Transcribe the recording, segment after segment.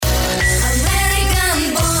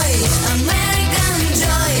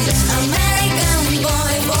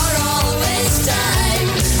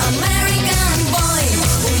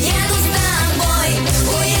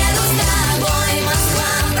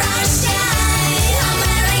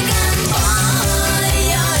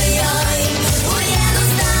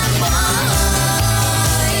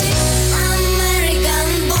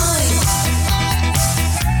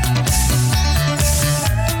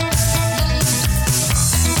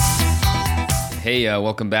Hey,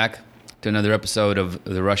 welcome back to another episode of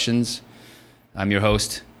The Russians. I'm your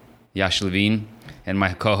host, Yash Levine, and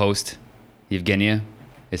my co-host, Evgenia,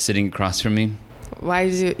 is sitting across from me. Why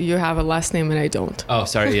do you have a last name and I don't? Oh,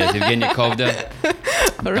 sorry, yeah, Evgenia Kovda.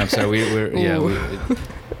 I'm sorry,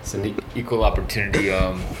 it's an equal opportunity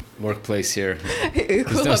workplace here.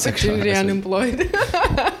 Equal opportunity unemployed.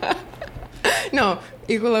 No,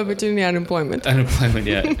 equal opportunity unemployment. Unemployment,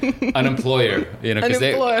 yeah. Unemployer,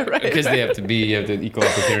 because they have to be the equal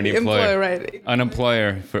opportunity employer. Right.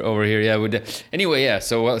 Unemployer for over here, yeah. Anyway, yeah.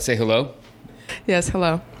 So say hello. Yes,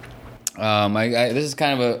 hello. This is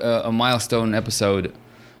kind of a milestone episode,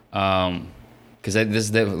 because this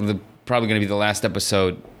is probably going to be the last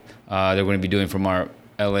episode they're going to be doing from our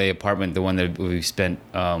LA apartment, the one that we've spent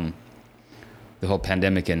the whole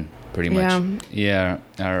pandemic in. Pretty much. Yeah,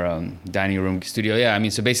 our dining room studio. Yeah, I mean,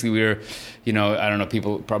 so basically we were, I don't know,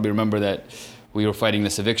 people probably remember that we were fighting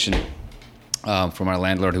this eviction from our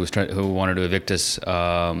landlord who wanted to evict us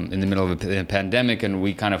in the middle of the pandemic, and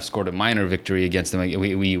we kind of scored a minor victory against them.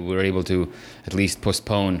 We were able to at least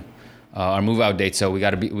postpone our move out date, so we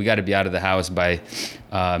got to be out of the house by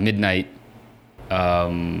midnight.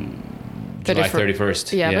 July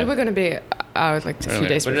 31st. Yeah, but we're going to be out like a few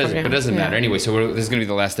days before. But it doesn't matter. Anyway, so this is going to be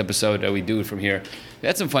the last episode that we do from here. We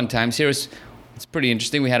had some fun times here. It's pretty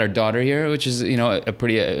interesting. We had our daughter here, which is, a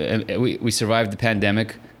pretty... we survived the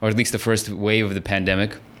pandemic, or at least the first wave of the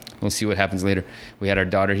pandemic. We'll see what happens later. We had our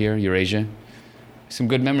daughter here, Eurasia. Some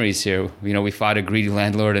good memories here. We fought a greedy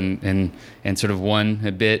landlord and sort of won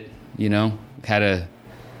a bit, had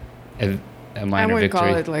a minor victory. I wouldn't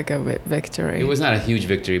call it like a victory. It was not a huge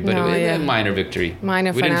victory, but it was a minor victory.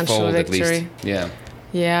 Minor financial victory. At least. Yeah.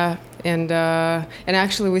 Yeah, and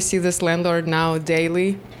actually we see this landlord now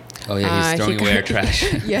daily. Oh yeah, he's throwing away our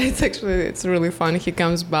trash. Yeah, it's really fun. He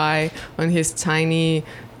comes by on his tiny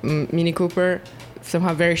Mini Cooper,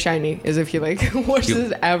 somehow very shiny, as if he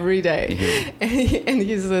washes it every day. And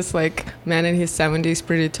he's this man in his 70s,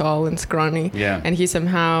 pretty tall and scrawny. Yeah. And he's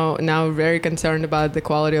somehow now very concerned about the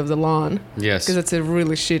quality of the lawn. Yes. Because it's a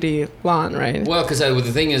really shitty lawn, right? Well, because the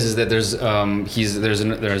thing is that there's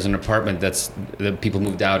an apartment that people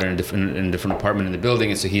moved out in a different apartment in the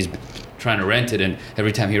building, and so he's trying to rent it, and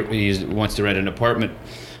every time he wants to rent an apartment,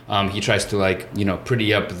 he tries to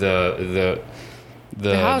pretty up the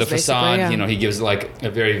facade. Yeah. He gives a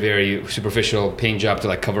very, very superficial paint job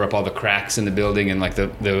to cover up all the cracks in the building and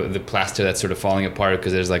the plaster that's sort of falling apart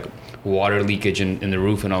because there's water leakage in the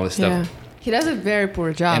roof and all this stuff. Yeah. He does a very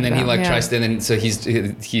poor job. And then he tries to, and then so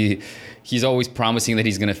he's always promising that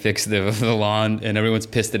he's going to fix the lawn, and everyone's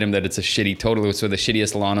pissed at him that it's a shitty, totally the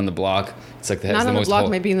shittiest lawn on the block. It's has not the on most the block,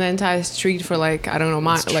 maybe in the entire street for I don't know,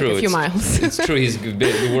 a few miles. It's true. He's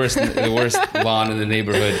the worst lawn in the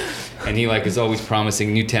neighborhood, and he is always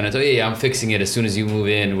promising new tenants. Oh yeah, I'm fixing it as soon as you move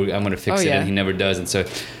in. I'm going to fix it, and he never does. And so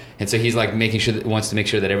he's wants to make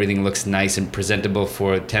sure that everything looks nice and presentable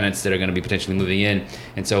for tenants that are going to be potentially moving in.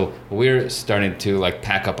 And so we're starting to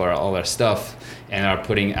pack up all our stuff and are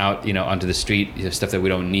putting out onto the street stuff that we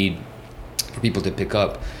don't need for people to pick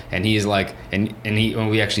up. And he's when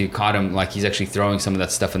we actually caught him, he's actually throwing some of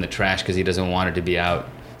that stuff in the trash because he doesn't want it to be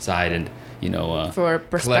outside and for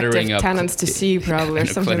prospective tenants to see, probably, or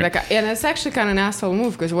something like that. And it's actually kind of an asshole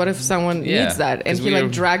move, because what if someone needs that and he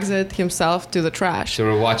drags it himself to the trash? So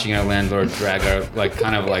we're watching our landlord drag our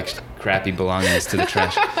crappy belongings to the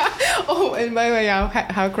trash. Oh, and by the way,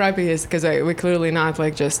 how crappy he is, because we're clearly not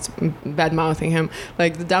just bad mouthing him. The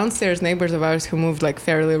downstairs neighbors of ours who moved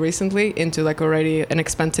fairly recently into already an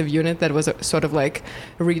expensive unit that was sort of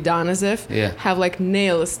redone as if have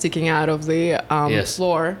nails sticking out of the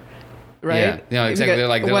floor. Right? Yeah, exactly.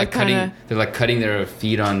 They're cutting their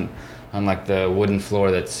feet on the wooden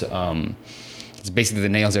floor that's it's basically the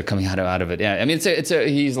nails are coming out of it. Yeah, I mean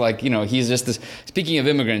he's just this. Speaking of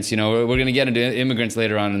immigrants, we're going to get into immigrants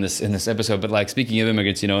later on in this episode. But speaking of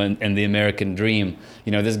immigrants, and the American dream,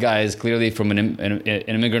 this guy is clearly from an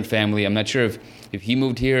immigrant family. I'm not sure if he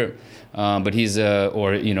moved here. But he's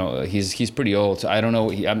he's pretty old, so I don't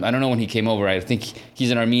know. I don't know when he came over. I think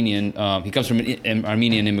he's an Armenian. He comes from an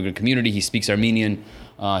Armenian immigrant community. He speaks Armenian.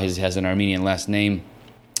 He has an Armenian last name.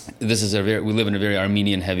 This is we live in a very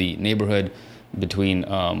Armenian-heavy neighborhood between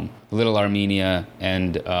Little Armenia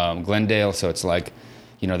and Glendale. So it's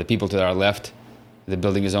the people to our left. The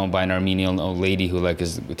building is owned by an Armenian old lady who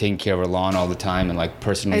is taking care of her lawn all the time and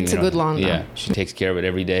personally. It's a good lawn. Yeah, she takes care of it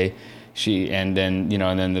every day. And then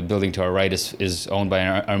the building to our right is owned by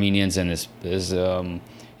Armenians and is an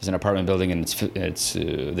apartment building, and it's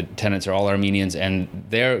the tenants are all Armenians, and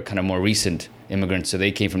they're kind of more recent immigrants, so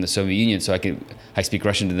they came from the Soviet Union. So I speak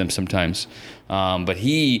Russian to them sometimes. But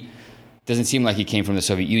doesn't seem like he came from the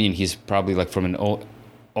Soviet Union. He's probably like from an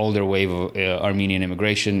older wave of Armenian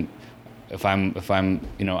immigration. If I'm,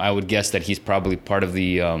 I would guess that he's probably part of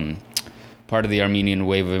the Armenian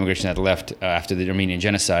wave of immigration that left after the Armenian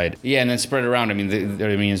genocide. Yeah, and then spread around. I mean, the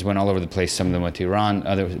Armenians went all over the place. Some of them went to Iran,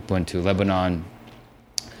 others went to Lebanon.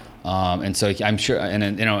 And so I'm sure,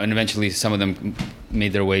 and eventually some of them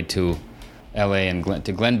made their way to LA and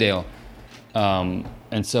to Glendale.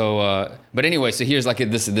 And so, but anyway, so here's like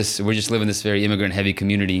this, we're just living this very immigrant heavy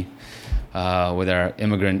community, with our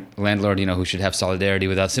immigrant landlord, who should have solidarity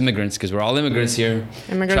with us immigrants, because we're all immigrants here.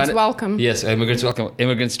 Immigrants welcome. Yes, immigrants welcome.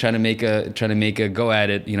 Immigrants trying to make a go at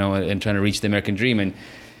it, and trying to reach the American dream. And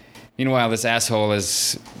meanwhile, this asshole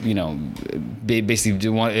has, basically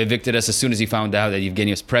evicted us as soon as he found out that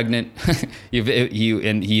Evgenia was pregnant.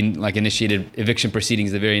 He like initiated eviction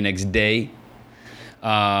proceedings the very next day.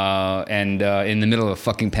 And in the middle of a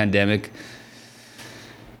fucking pandemic.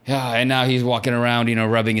 Yeah, and now he's walking around,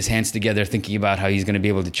 rubbing his hands together, thinking about how he's going to be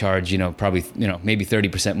able to charge, probably, maybe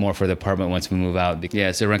 30% more for the apartment once we move out. Yeah,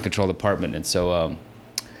 it's a rent-controlled apartment, and so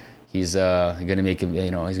he's going to make, he's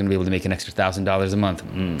going to be able to make an extra $1,000 a month.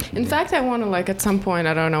 In fact, I want to, like, at some point,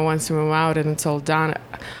 I don't know, once we move out and it's all done,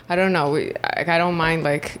 I don't know, I don't mind,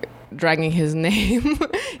 like, dragging his name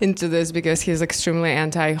into this, because he's extremely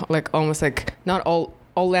anti, like, almost like, not all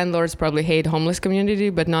landlords probably hate homeless community,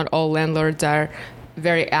 but not all landlords are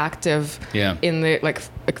very active in the like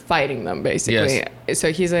fighting them, basically. Yes.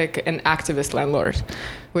 So he's like an activist landlord,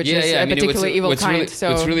 which is a particularly evil kind. Really, so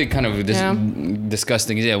what's really kind of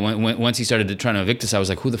disgusting is once he started trying to evict us, I was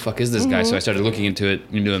like, who the fuck is this guy? So I started looking into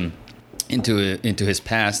his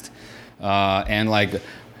past, and like,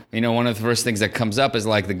 one of the first things that comes up is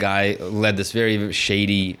like the guy led this very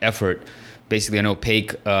shady effort, basically an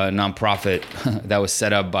opaque nonprofit that was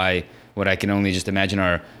set up by what I can only just imagine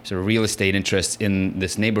are sort of real estate interests in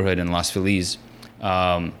this neighborhood in Los Feliz,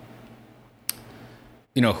 who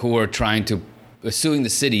are trying to suing the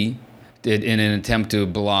city in an attempt to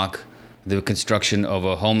block the construction of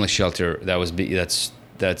a homeless shelter they were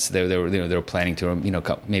planning to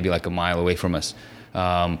maybe like a mile away from us.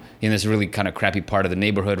 In this really kind of crappy part of the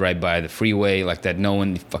neighborhood right by the freeway, like that no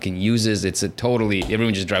one fucking uses. It's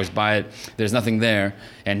everyone just drives by it. There's nothing there.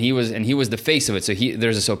 And he was the face of it. So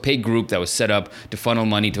there's this opaque group that was set up to funnel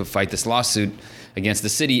money to fight this lawsuit against the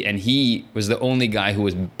city, and he was the only guy who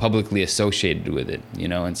was publicly associated with it,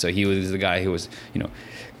 and so he was the guy who was,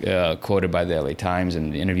 quoted by the LA Times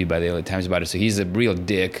and interviewed by the LA Times about it. So he's a real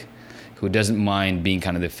dick who doesn't mind being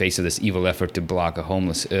kind of the face of this evil effort to block a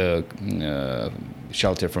homeless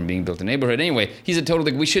shelter from being built in the neighborhood. Anyway, he's a total...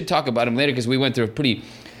 we should talk about him later, because we went through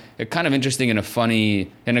a kind of interesting and a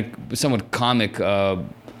funny and a somewhat comic,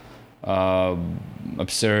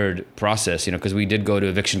 absurd process, because we did go to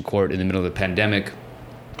eviction court in the middle of the pandemic.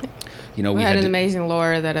 We had an amazing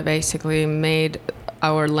lawyer that basically made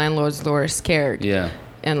our landlord's lawyer scared. Yeah.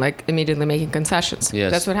 And like immediately making concessions.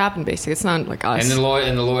 Yes. That's what happened, basically. It's not like us. And the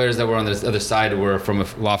lawyers that were on the other side were from a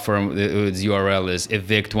law firm. Its URL is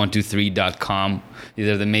evict123.com.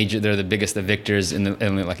 They're the biggest evictors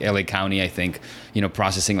in like LA County, I think.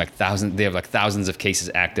 Processing like thousands. They have like thousands of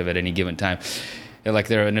cases active at any given time.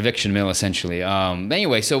 They're an eviction mill essentially.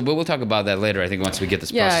 Anyway, but we'll talk about that later. I think once we get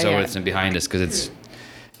this process over and behind us, because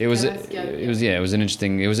it was an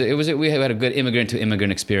interesting. We had a good immigrant to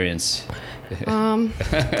immigrant experience. Now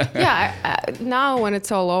when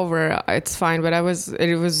it's all over, it's fine. But it was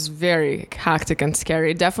very hectic and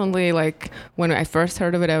scary. Definitely, like when I first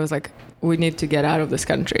heard of it, I was like, we need to get out of this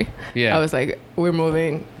country. Yeah. I was like, we're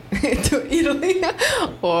moving to Italy,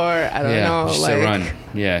 or I don't know, just like run.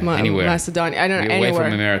 Anywhere. Macedonia. I don't know. Away anywhere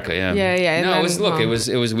from America. Yeah. Yeah. No, it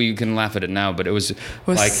was. We can laugh at it now, but it was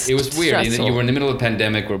weird. Stressful. You were in the middle of a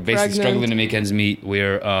pandemic. We're basically struggling to make ends meet.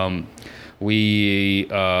 We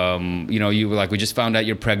just found out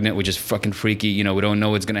you're pregnant, which is fucking freaky. We don't know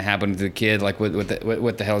what's gonna happen to the kid. Like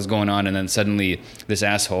what the hell is going on? And then suddenly this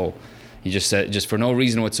asshole, he just said, just for no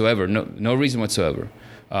reason whatsoever,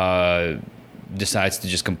 decides to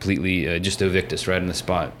just completely just evict us right on the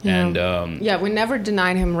spot. Yeah. And we never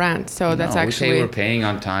denied him rent, so that's actually we're paying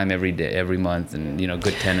on time every day, every month, and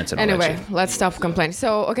good tenants and all that shit. Anyway, let's stop complaining.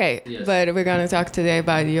 So but we're gonna talk today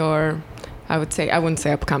about your, I wouldn't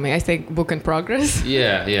say upcoming. I think book in progress.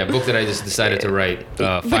 Yeah, book that I just decided to write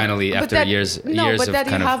finally after years of kind of. No, but that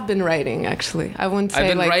you have been writing actually. I wouldn't say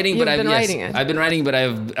I've been writing, but I've been writing, but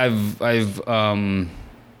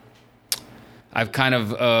I've kind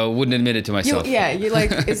of wouldn't admit it to myself. You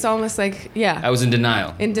like it's almost like I was in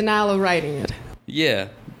denial. In denial of writing it. Yeah,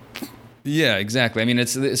 exactly. I mean,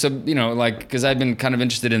 it's so because I've been kind of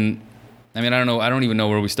interested in. I mean, I don't know. I don't even know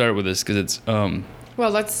where we start with this, because it's Well,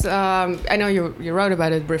 let's. I know you wrote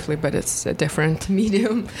about it briefly, but it's a different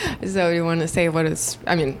medium. So you want to say what it's?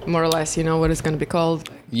 I mean, more or less, you know what it's going to be called.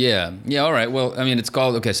 Yeah. All right. Well, I mean, it's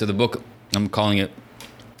called. Okay, so the book, I'm calling it.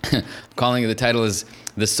 The title is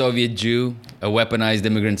 "The Soviet Jew: A Weaponized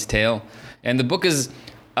Immigrant's Tale," and the book is.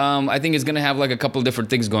 I think it's going to have like a couple of different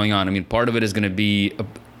things going on. I mean, part of it is going to be.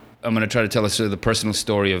 I'm going to try to tell us sort of the personal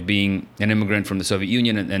story of being an immigrant from the Soviet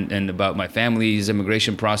Union and about my family's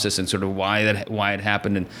immigration process and sort of why it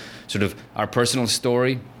happened and sort of our personal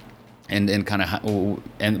story and kind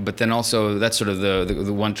of but then also that's sort of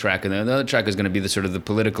the one track, and the other track is going to be the sort of the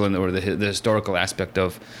political or the historical aspect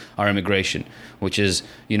of our immigration, which is,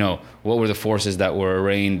 you know, what were the forces that were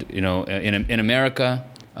arraigned, you know, in America.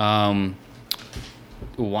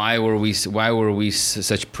 Why were we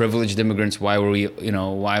such privileged immigrants? Why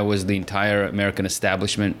was the entire American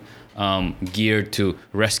establishment geared to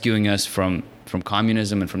rescuing us from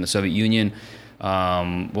communism and from the Soviet Union?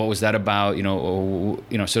 What was that about?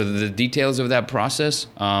 So the details of that process,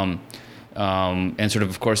 and sort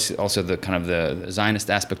of course, also the kind of the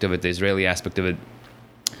Zionist aspect of it, the Israeli aspect of it.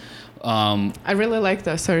 I really like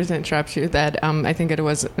the, sorry to interrupt you, that I think it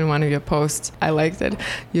was in one of your posts. I liked it.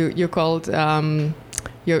 You called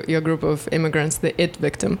your group of immigrants the IT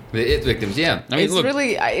victim. The IT victims, yeah. I mean, it's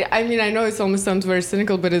really, I mean, I know it almost sounds very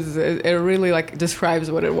cynical, but it really like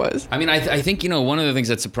describes what it was. I mean, I think, you know, one of the things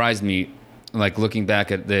that surprised me, like looking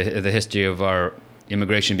back at the history of our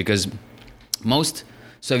immigration, because most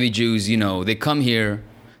Soviet Jews, you know, they come here,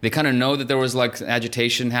 they kind of know that there was like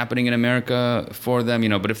agitation happening in America for them, you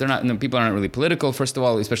know, but if they're not, people aren't really political, first of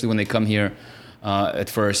all, especially when they come here at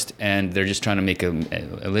first, and they're just trying to make a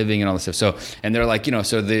living and all this stuff. So, and they're like, you know,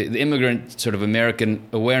 so the immigrant sort of American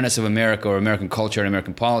awareness of America or American culture and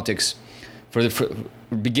American politics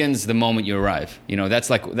begins the moment you arrive. You know, that's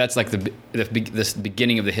like the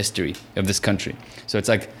beginning of the history of this country. So it's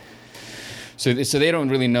like, so they don't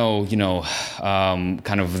really know, you know,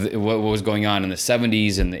 kind of what was going on in the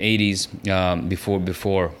 70s and the 80s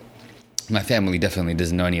before. My family definitely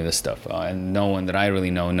doesn't know any of this stuff, and no one that I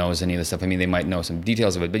really know knows any of this stuff. I mean, they might know some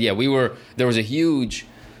details of it, but yeah, there was a huge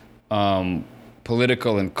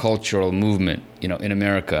political and cultural movement, you know, in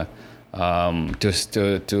America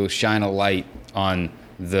to shine a light on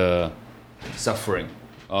the suffering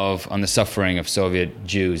of Soviet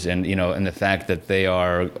Jews, and, you know, and the fact that they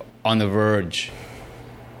are on the verge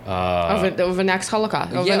of a next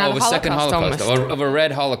Holocaust. Of a second Holocaust, of a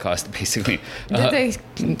red Holocaust, basically. Did they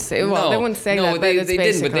say? Well, they wouldn't say that. They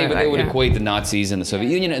didn't, but they would equate the Nazis and the Soviet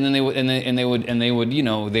Union, and then they would you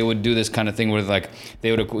know, they would do this kind of thing where like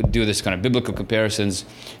they would do this kind of biblical comparisons,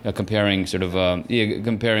 comparing sort of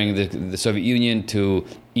comparing the Soviet Union to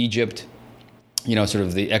Egypt, you know, sort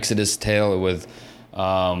of the Exodus tale with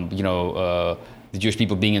the Jewish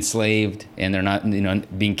people being enslaved and they're not, you know,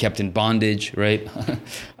 being kept in bondage, right?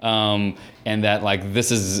 And that like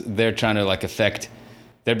they're trying to like affect.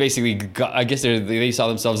 They're basically, I guess they saw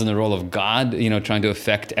themselves in the role of God, you know, trying to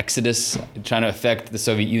affect Exodus, trying to affect the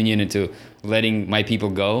Soviet Union into letting my people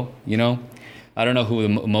go, you know. I don't know who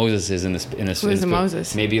Moses is in this. Who is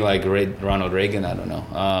Moses? Maybe like Ronald Reagan. I don't know.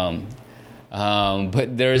 But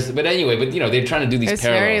anyway, you know, they're trying to do these it's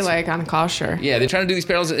parallels. It's very like unkosher. Yeah, they're trying to do these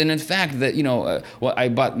parallels, and in fact, that, you know, I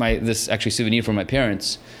bought this actually souvenir for my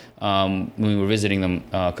parents when we were visiting them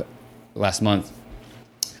last month,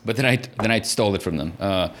 but then I stole it from them.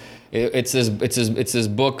 It's this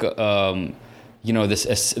book, you know, the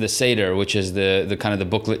Seder, which is the kind of the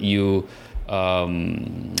booklet you.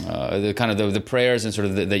 The kind of the prayers and sort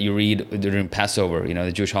of that you read during Passover, you know,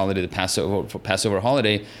 the Jewish holiday, the Passover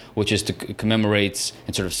holiday, which is to commemorates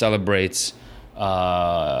and sort of celebrates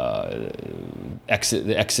the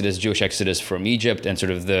Exodus, Jewish Exodus from Egypt, and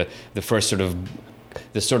sort of the first sort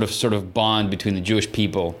of bond between the Jewish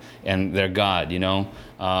people and their God, you know,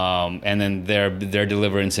 and then their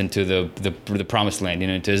deliverance into the promised land, you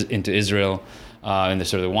know, into Israel. And the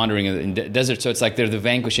sort of the wandering in the desert, so it's like they're the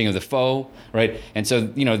vanquishing of the foe, right? And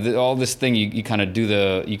so, you know, all this thing you kind of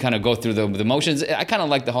go through the motions. I kind of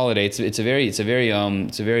like the holiday. It's a very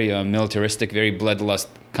militaristic, very bloodlust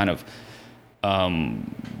kind of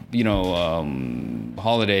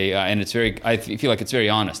holiday, and it's very. I feel like it's very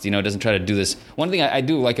honest. You know, it doesn't try to do this. One thing I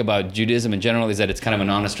do like about Judaism in general is that it's kind of an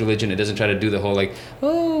honest religion. It doesn't try to do the whole like,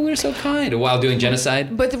 oh, we're so kind, while doing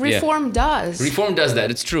genocide. But Reform does. Reform does that.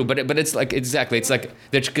 It's true, but it's like exactly. It's like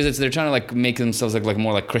they're trying to like make themselves like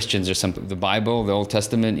more like Christians or something. The Bible, the Old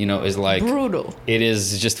Testament, you know, is like brutal. It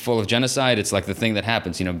is just full of genocide. It's like the thing that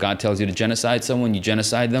happens. You know, God tells you to genocide someone, you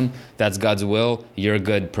genocide them. That's God's will. You're a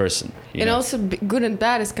good person. And also, good and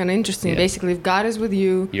bad is kind of interesting. Basically, if God is with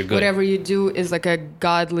you, you're good. Whatever you do is like a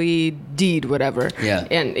godly deed, whatever. Yeah.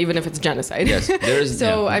 And even if it's genocide. Yes.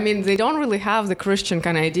 So, I mean, they don't really have the Christian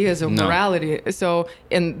kind of ideas of morality. So,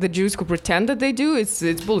 and the Jews who pretend that they do, it's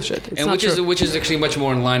bullshit. It's not true. Which is actually much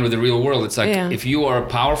more in line with the real world. It's like, if you are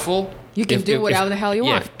powerful, you can do whatever the hell you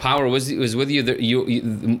want. If power was with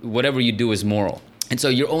you, whatever you do is moral. And so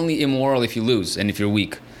you're only immoral if you lose and if you're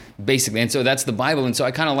weak, basically. And so that's the Bible. And so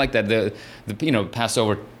I kind of like that. The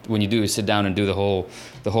Passover, when you do sit down and do the whole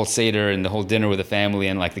Seder and the whole dinner with the family,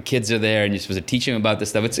 and like the kids are there and you're supposed to teach them about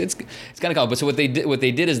this stuff. It's kind of cool. But so what they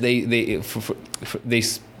did is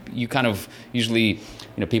you kind of usually,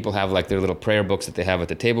 people have like their little prayer books that they have at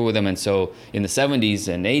the table with them. And so in the 70s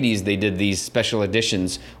and 80s, they did these special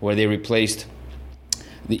editions where they replaced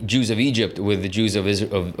the Jews of Egypt with the Jews of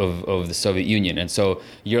the Soviet Union. And so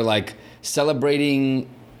you're like celebrating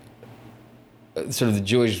sort of the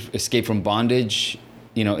Jewish escape from bondage,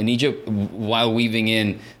 in Egypt, while weaving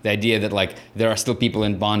in the idea that like there are still people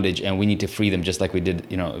in bondage and we need to free them, just like we did,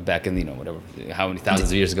 back in whatever, how many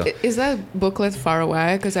thousands of years ago. Is that booklet far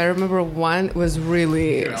away? Because I remember one was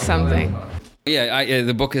really something. Yeah,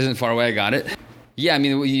 the book isn't far away. I got it. Yeah, I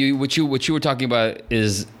mean, what you were talking about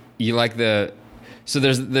is you like so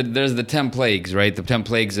there's the 10 plagues, right? The 10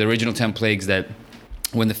 plagues, the original 10 plagues that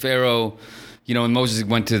when the Pharaoh, when Moses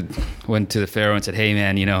went to the Pharaoh and said, hey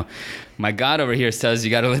man, my God over here says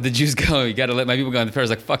you got to let the Jews go. You got to let my people go. And the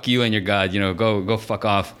Pharaoh's like, fuck you and your God, go fuck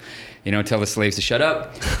off. Tell the slaves to shut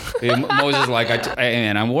up. Moses is like,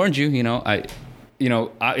 I warned you,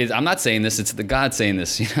 I'm not saying this, it's the God saying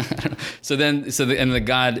this. So the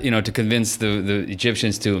God, to convince the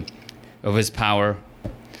Egyptians of his power,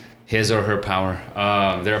 his or her power,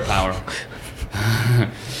 their power.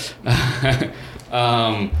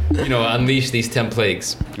 Unleash these 10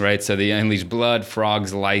 plagues, right? So they unleash blood,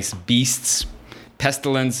 frogs, lice, beasts,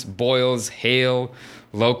 pestilence, boils, hail,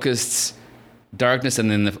 locusts, darkness, and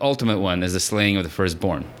then the ultimate one is the slaying of the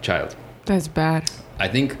firstborn child. That's bad. I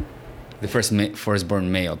think the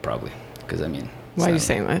firstborn male, probably, because why are you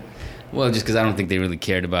saying that? Well, just because I don't think they really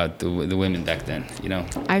cared about the women back then,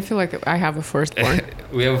 I feel like I have a firstborn.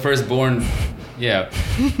 We have a firstborn. Yeah,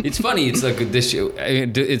 it's funny. It's like this. They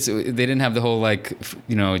didn't have the whole like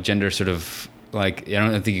gender sort of like. I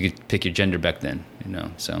don't think you could pick your gender back then.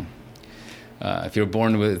 So if you're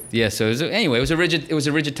born with So it was a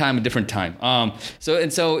rigid time, a different time. So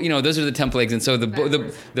those are the 10 plagues. And so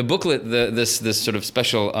the booklet, this sort of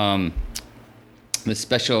special the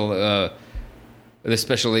special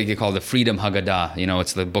they call the Freedom Haggadah.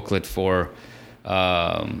 It's the booklet for.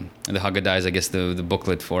 The Haggadah is, I guess, the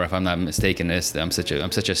booklet for, if I'm not mistaken, this. I'm such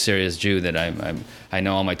a serious Jew that I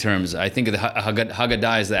know all my terms. I think the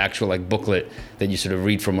Haggadah is the actual like booklet that you sort of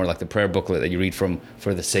read from, or like the prayer booklet that you read from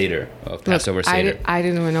for the Seder of Passover Seder. I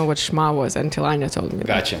didn't even know what Shema was until Anya told me.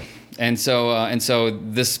 Gotcha. And so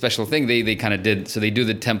this special thing they kind of did. So they do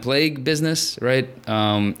the 10 plague business, right?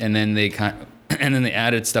 And then they they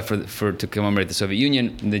added stuff to commemorate the Soviet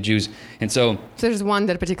Union and the Jews. And so there's one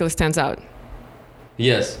that particularly stands out.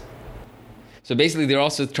 Yes. So basically, they're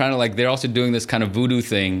also doing this kind of voodoo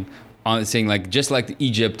thing, on saying like just like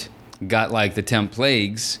Egypt got like the 10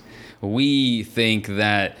 plagues, we think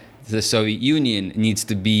that the Soviet Union needs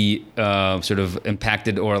to be sort of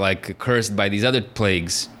impacted or like cursed by these other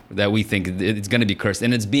plagues that we think it's going to be cursed,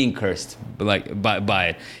 and it's being cursed like by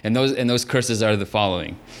it. And those curses are the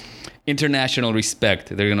following: international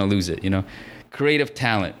respect, they're going to lose it. Creative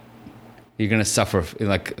talent, you're going to suffer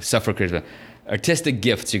creative. Artistic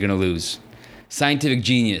gifts, you're going to lose. Scientific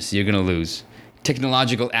genius, you're going to lose.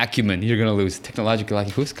 Technological acumen, you're going to lose. Technological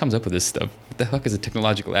acumen, who comes up with this stuff? What the fuck is a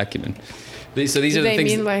technological acumen? These are the things. They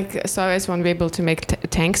mean like Soviets won't be able to make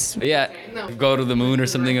tanks? Yeah, go to the moon or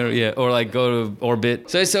something, or like go to orbit.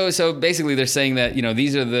 So basically, they're saying that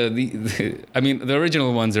these are the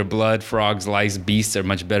original ones are blood, frogs, lice, beasts are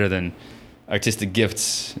much better than artistic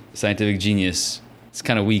gifts, scientific genius. It's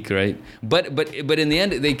kind of weak, right? But in the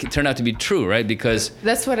end, they turn out to be true, right? Because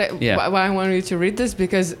that's why I wanted you to read this,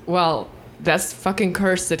 because that's fucking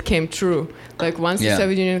curse that came true. Like once the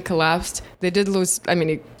Soviet Union collapsed, they did lose.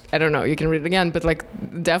 I don't know. You can read it again, but like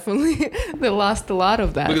definitely they lost a lot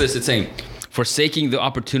of that. Look at this. It's saying, forsaking the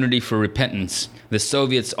opportunity for repentance, the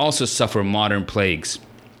Soviets also suffer modern plagues.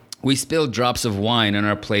 We spill drops of wine on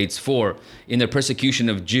our plates, for in the persecution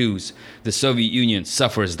of Jews, the Soviet Union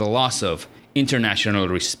suffers the loss of international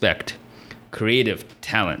respect, creative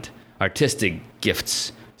talent, artistic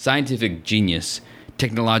gifts, scientific genius,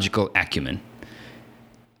 technological acumen.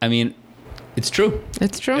 It's true.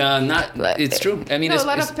 It's true. It's true. I mean, no, a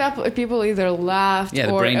lot of people either laughed the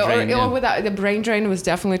brain drain, or without the brain drain was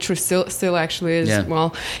definitely true. Still actually is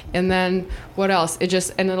well. And then what else?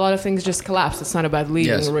 And a lot of things just collapsed. It's not about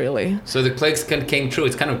leaving really. So the plagues came true.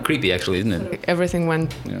 It's kind of creepy actually, isn't it? Everything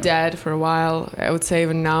went dead for a while. I would say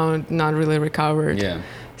even now not really recovered. Yeah.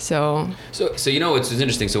 So you know what's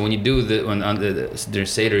interesting. So when you do the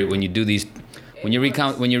Seder, when you do these, when you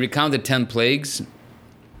recount the 10 plagues.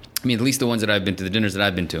 I mean, at least the ones that I've been to, the dinners that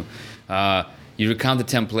I've been to, you recount the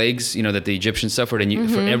 10 plagues, you know, that the Egyptians suffered,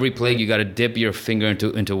 and for every plague, you got to dip your finger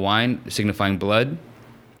into wine, signifying blood,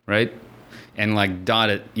 right? And like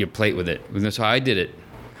dot your plate with it. That's how I did it.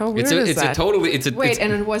 How weird is that? Wait,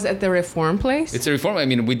 and it was at the Reform place? It's a Reform. I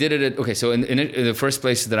mean, we did it at, so in the first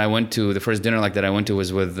place that I went to, the first dinner like that I went to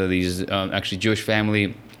was with these actually Jewish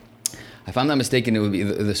family. If I'm not mistaken, it would be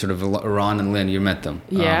the sort of Ron and Lynn. You met them.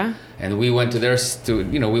 Yeah. And we went to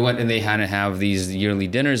we went and they had to have these yearly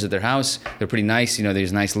dinners at their house. They're pretty nice. You know,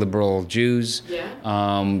 there's nice liberal Jews.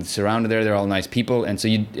 Yeah. Surrounded there. They're all nice people. And so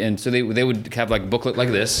they would have like a booklet like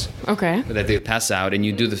this. Okay. That they pass out, and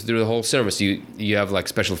you do this through the whole service. You have like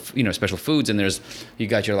special foods, and you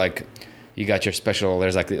got your special.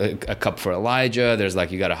 There's like a cup for Elijah. There's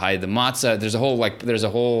like you got to hide the matzah. There's a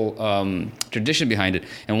whole tradition behind it.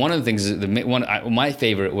 And one of the things, my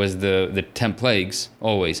favorite was the 10 plagues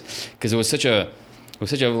always, because it was such a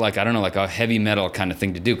like I don't know, like a heavy metal kind of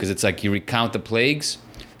thing to do, because it's like you recount the plagues,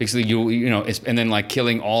 basically and then like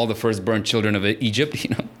killing all the firstborn children of Egypt,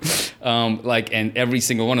 and every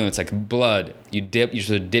single one of them, it's like blood. You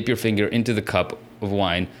sort of dip your finger into the cup of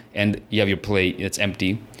wine, and you have your plate. It's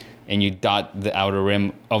empty. And you dot the outer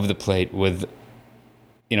rim of the plate with,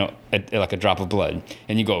 like a drop of blood.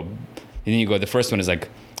 And you go, the first one is like,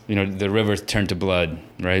 the rivers turn to blood,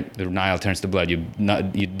 right? The Nile turns to blood. You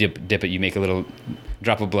dip it, you make a little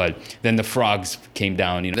drop of blood. Then the frogs came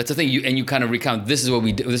down. That's the thing. You kind of recount, this is what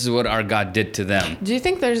we did, this is what our God did to them. Do you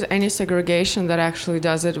think there's any segregation that actually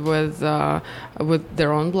does it with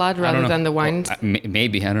their own blood rather than the wine? Well,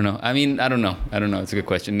 maybe, I don't know. I mean, I don't know. It's a good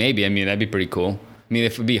question. Maybe, I mean, that'd be pretty cool. I mean,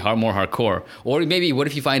 it would be more hardcore. Or maybe, what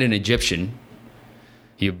if you find an Egyptian,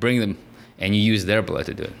 you bring them, and you use their blood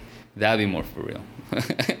to do it? That'd be more for real.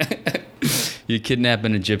 You kidnap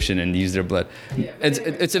an Egyptian and use their blood. Yeah,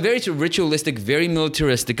 it's a very ritualistic, very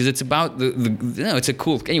militaristic, because it's about it's a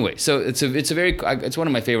cool. Anyway, so it's one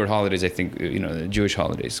of my favorite holidays. I think the Jewish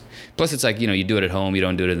holidays. Plus, it's like you do it at home. You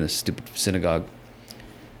don't do it in the stupid synagogue.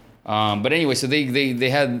 But anyway, so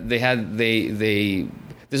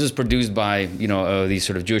this was produced by these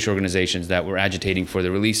sort of Jewish organizations that were agitating for the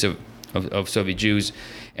release of Soviet Jews,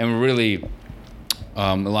 and really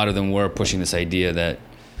a lot of them were pushing this idea that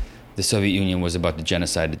the Soviet Union was about to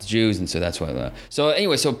genocide its Jews, and so that's why. So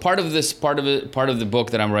anyway, so part of the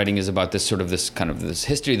book that I'm writing is about this this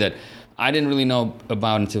history that I didn't really know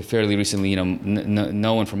about until fairly recently.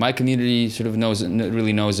 No one from my community sort of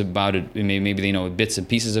really knows about it. Maybe they know bits and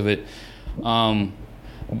pieces of it.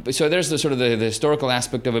 So there's the sort of the historical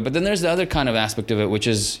aspect of it, but then there's the other kind of aspect of it, which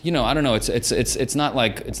is I don't know, it's not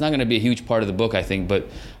going to be a huge part of the book, I think, but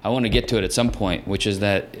I want to get to it at some point, which is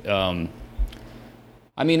that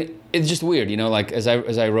I mean, it's just weird, like as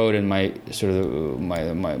I wrote in my sort of my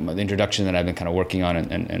introduction that I've been kind of working on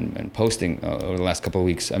and posting over the last couple of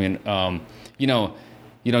weeks. I mean,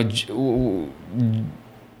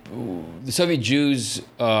 the Soviet Jews,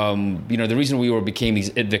 the reason we became these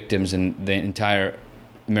victims and the entire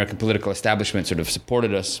American political establishment sort of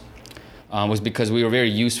supported us was because we were very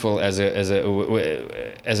useful as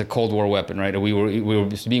a Cold War weapon, right? We were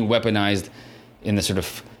being weaponized in the sort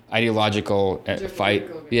of ideological fight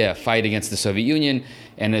against the Soviet Union,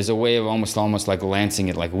 and as a way of almost like lancing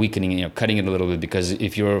it, like weakening it, cutting it a little bit. Because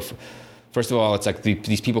if you're, first of all, it's like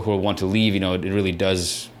these people who want to leave, it really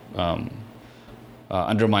does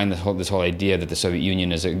undermine this whole idea that the Soviet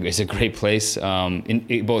Union is a great place,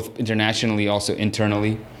 both internationally, also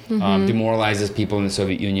internally, demoralizes people in the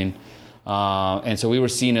Soviet Union, and so we were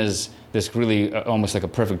seen as this really almost like a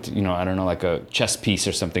perfect, like a chess piece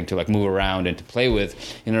or something to like move around and to play with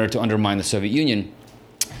in order to undermine the Soviet Union.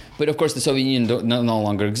 But of course, the Soviet Union no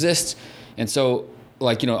longer exists, and so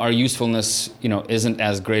our usefulness isn't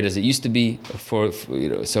as great as it used to be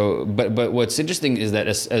so but what's interesting is that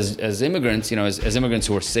as immigrants as immigrants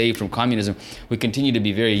who were saved from communism, we continue to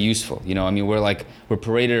be very useful. I mean, we're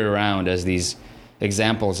paraded around as these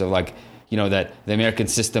examples of that the American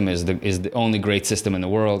system is the only great system in the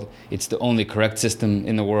world. It's the only correct system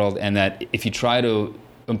in the world, and that if you try to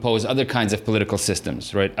impose other kinds of political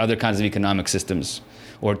systems, right, other kinds of economic systems,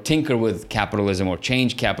 or tinker with capitalism or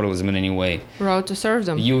change capitalism in any way. Road to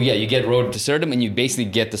serfdom. You get road to serfdom, and you basically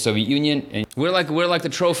get the Soviet Union. And we're like the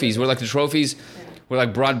trophies. We're like the trophies. We're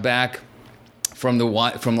like brought back from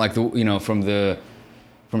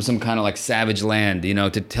some kind of like savage land,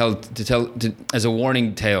 to tell as a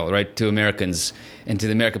warning tale, right, to Americans and to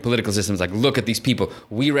the American political systems. Like, look at these people.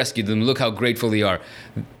 We rescued them. Look how grateful they are.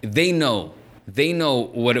 They know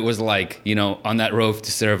what it was like, on that road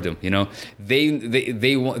to serfdom.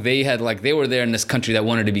 They had like, they were there in this country that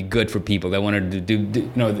wanted to be good for people, that wanted to do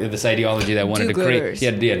this ideology that wanted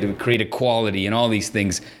to create equality and all these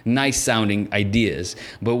things, nice sounding ideas.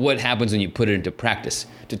 But what happens when you put it into practice?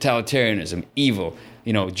 Totalitarianism, evil,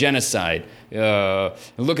 genocide.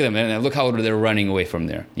 Look at them, and look how they're running away from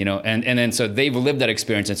there. And then so they've lived that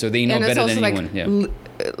experience, and so they know better than anyone.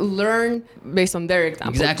 Learn based on their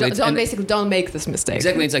example. Exactly. Don't make this mistake.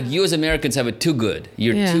 Exactly. It's like you as Americans have it too good.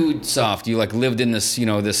 You're too soft. You like lived in this,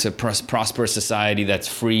 this prosperous society that's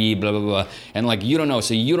free, blah blah blah, and like you don't know.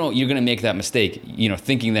 So you're gonna make that mistake.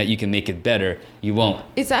 Thinking that you can make it better. You won't.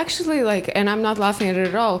 It's actually like, and I'm not laughing at it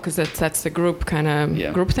at all, because that's the group kind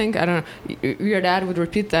of group thing. I don't know. Your dad would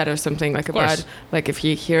repeat that or something like about, like if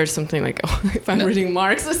he hears something like, oh, if I'm reading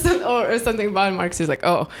Marx or something about Marx, he's like,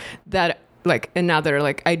 oh, that. Like another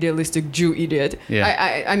like idealistic Jew idiot.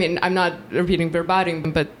 Yeah. I mean, I'm not repeating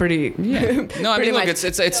verbatim, but pretty. Yeah. No, I mean, look,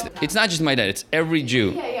 it's not just my dad. It's every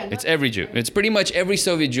Jew. It's every Jew. It's pretty much every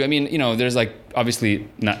Soviet Jew. I mean, there's like obviously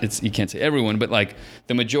not. You can't say everyone, but like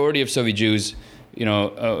the majority of Soviet Jews.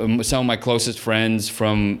 Some of my closest friends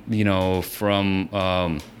from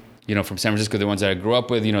San Francisco, the ones that I grew up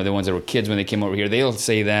with, the ones that were kids when they came over here, they'll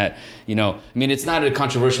say that, I mean, it's not a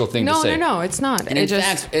controversial thing to say. No, it's not. And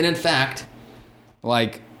in fact,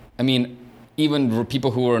 like, I mean, even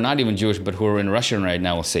people who are not even Jewish, but who are in Russia right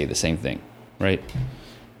now will say the same thing, right?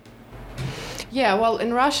 Yeah, well,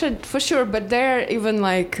 in Russia, for sure, but they're even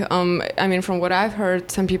like, I mean, from what I've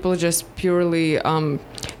heard, some people just purely don't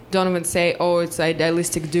even say, oh, it's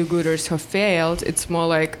idealistic do-gooders who failed. It's more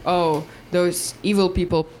like, oh, those evil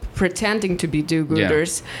people pretending to be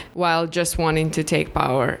do-gooders while just wanting to take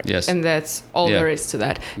power. Yes. And that's all there is to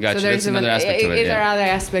that. Gotcha. So there's that's another aspect to it. There are other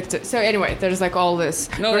aspects. So anyway, there's like all this.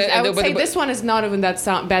 No, I would say this one is not even that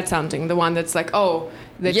bad sounding. The one that's like, oh,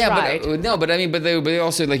 they tried. But they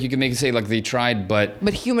also, like, you can make it say like they tried, but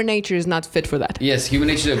human nature is not fit for that. Yes, human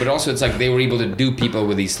nature, but also it's like they were able to dupe people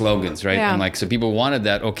with these slogans, right? Yeah. And like, so people wanted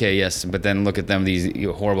that, okay, yes, but then look at them, these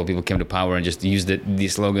horrible people came to power and just used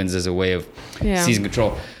these slogans as a way of seizing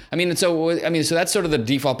control. So that's sort of the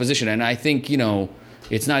default position, and I think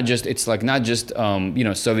it's not just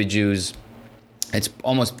Soviet Jews. It's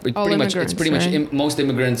pretty much most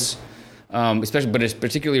immigrants, especially, but it's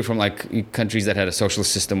particularly from like countries that had a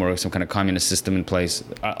socialist system or some kind of communist system in place,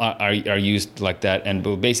 are used like that, and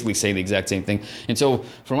will basically say the exact same thing. And so,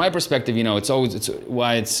 from my perspective,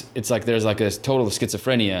 it's like there's like a total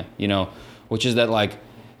schizophrenia, which is that like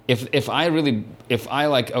if I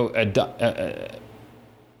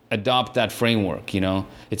adopt that framework,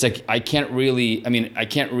 it's like I can't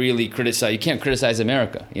really criticize. You can't criticize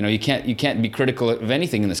America, you can't be critical of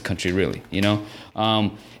anything in this country, really,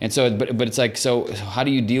 and so but it's like, so how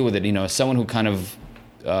do you deal with it, as someone who kind of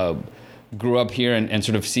grew up here and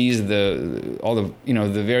sort of sees all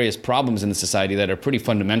the various problems in the society that are pretty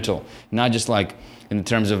fundamental, not just like in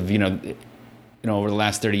terms of over the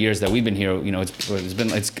last 30 years that we've been here,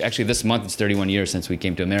 it's actually this month it's 31 years since we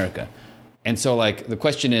came to America. And so, like, the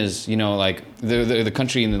question is, like, the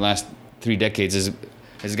country in the last 3 decades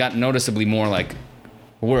has gotten noticeably more, like,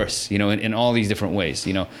 worse, in all these different ways,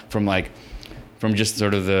 from just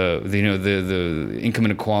sort of the income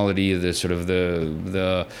inequality, the sort of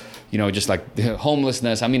the just like the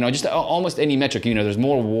homelessness. I mean, just almost any metric. There's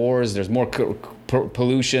more wars, there's more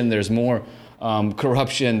pollution, there's more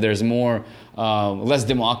corruption, there's more less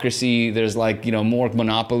democracy, there's like more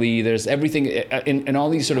monopoly, there's everything, in all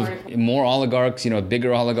these sort of more oligarchs,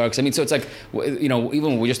 bigger oligarchs. I mean, so it's like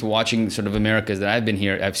even we're just watching sort of Americas that I've been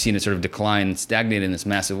here, I've seen it sort of decline and stagnate in this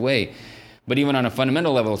massive way. But even on a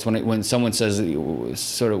fundamental level, it's when someone says,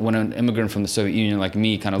 sort of when an immigrant from the Soviet Union like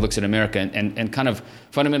me kind of looks at America and kind of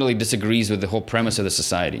fundamentally disagrees with the whole premise of the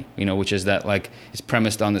society, which is that like it's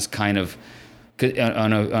premised on this kind of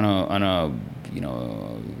on a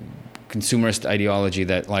consumerist ideology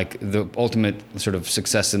that like the ultimate sort of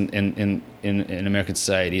success in American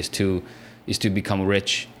society is to become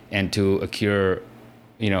rich and to acquire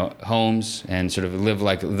homes and sort of live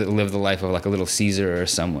the life of like a little Caesar or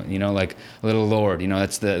someone, like a little lord.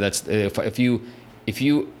 If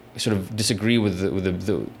you sort of disagree with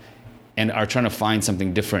the and are trying to find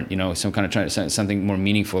something different, something more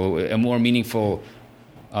meaningful, a more meaningful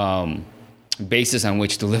basis on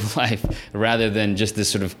which to live life, rather than just this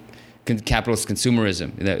sort of capitalist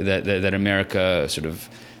consumerism that America sort of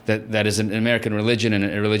that is an American religion, and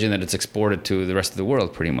a religion that it's exported to the rest of the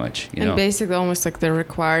world, pretty much. You know? Basically, almost like that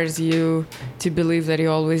requires you to believe that you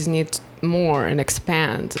always need more and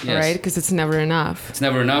expand, yes. right? Because it's never enough. It's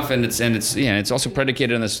never enough, and it's also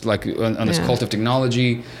predicated on this on this cult of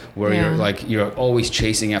technology, where you're always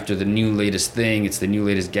chasing after the new latest thing. It's the new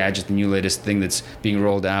latest gadget, the new latest thing that's being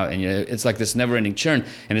rolled out, and it's like this never-ending churn.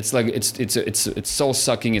 And it's like it's soul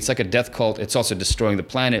sucking. It's like a death cult. It's also destroying the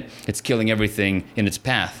planet. It's killing everything in its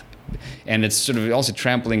path. And it's sort of also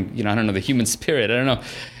trampling, I don't know, the human spirit. I don't know.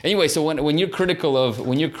 Anyway, so when you're critical of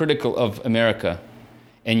America,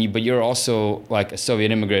 but you're also like a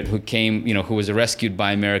Soviet immigrant who came, who was rescued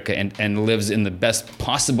by America and lives in the best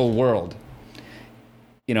possible world.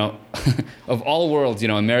 Of all worlds,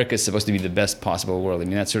 America is supposed to be the best possible world. I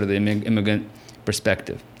mean, that's sort of the immigrant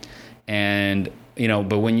perspective. And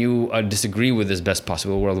but when you disagree with this best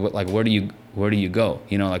possible world, like where do you go?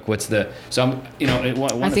 Like what's the? So I'm,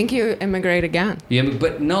 I think you immigrate again. Yeah,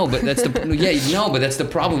 but that's the but that's the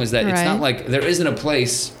problem, is that it's not like there isn't a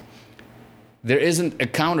place. There isn't a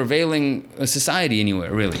countervailing society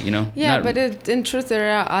anywhere, really, Yeah, but in truth,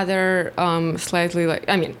 there are other slightly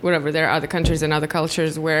there are other countries and other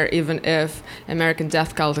cultures where even if American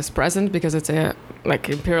death cult is present because it's a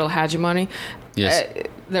imperial hegemony, yes.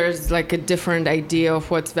 There's like a different idea of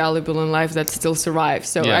what's valuable in life that still survives.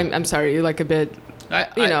 So yeah. I'm sorry, you like a bit, I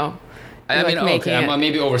mean, okay, I'm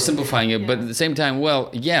maybe oversimplifying it, but at the same time,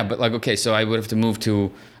 so I would have to move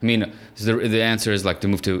to. I mean, the answer is to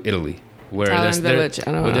move to Italy. Where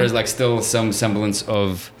there's like still some semblance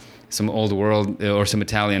of some old world or some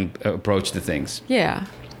Italian approach to things. Yeah.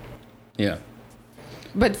 Yeah.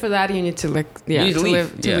 But for that you need to leave. Yeah.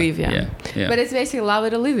 But it's basically allow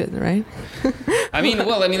it to live it, right? I mean,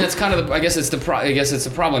 that's kind of I guess it's the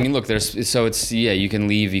problem. I mean, look, you can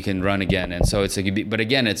leave, you can run again, and so it's like, but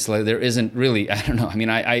again, it's like there isn't really. I don't know. I mean,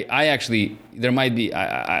 I actually there might be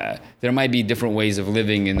different ways of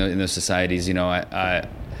living in those societies.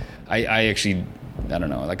 I actually, I don't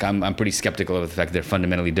know. Like I'm pretty skeptical of the fact they're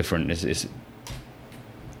fundamentally different.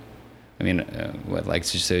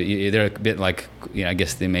 They're a bit like, I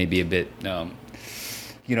guess they may be a bit, they're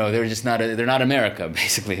just not. They're not America,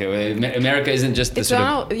 basically. America isn't just the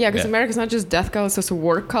because America's not just death cult; it's also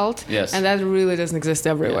work cult. Yes, and that really doesn't exist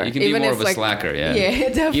everywhere. Yeah, you can be more of a slacker. Yeah, yeah,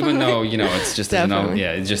 definitely. Even though it's just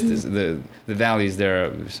it's just the values there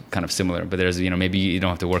are kind of similar, but there's maybe you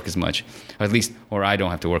don't have to work as much, or I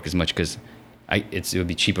don't have to work as much because it would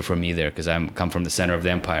be cheaper for me there because I come from the center of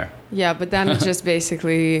the empire. Yeah, but then it's just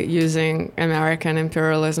basically using American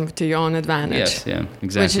imperialism to your own advantage. Yes, yeah,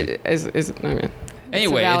 exactly. Which is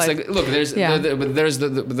anyway, it's like, look, there's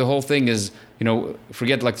the whole thing is,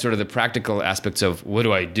 forget like sort of the practical aspects of what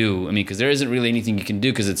do I do? I mean, because there isn't really anything you can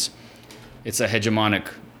do because it's a hegemonic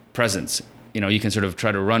presence. You can sort of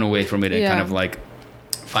try to run away from it and kind of like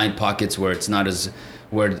find pockets where it's not it's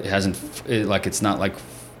not like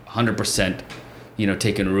 100%,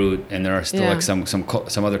 taken root, and there are still like some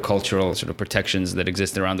other cultural sort of protections that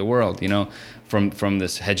exist around the world, from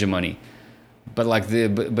this hegemony. But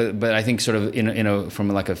but I think sort of from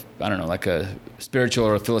like a spiritual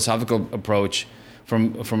or a philosophical approach,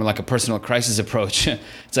 from like a personal crisis approach,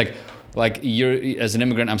 it's like you're, as an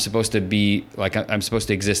immigrant, I'm supposed to be like, I'm supposed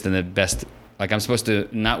to exist in the best, like I'm supposed to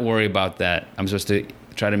not worry about that. I'm supposed to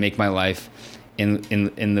try to make my life in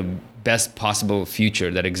the best possible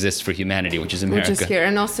future that exists for humanity, which is America. Which is here,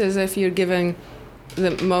 and also as if you're giving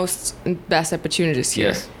the most best opportunities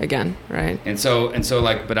here again, right? And so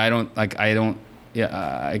but I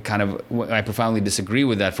profoundly disagree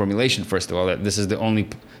with that formulation. First of all, that this is the only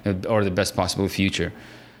or the best possible future,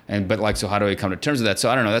 so how do I come to terms with that? So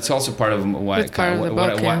I don't know. That's also part of why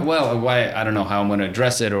why I don't know how I'm going to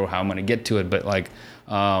address it or how I'm going to get to it. But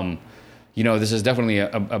this is definitely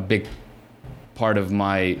a big part of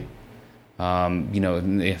my.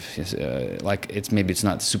 It's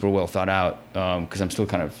not super well thought out because I'm still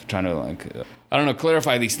kind of trying to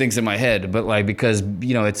clarify these things in my head, but because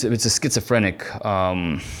it's a schizophrenic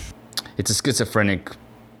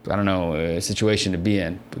situation to be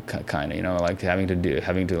in, kind of having to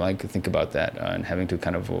think about that and having to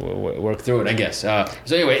kind of work through it, I guess. So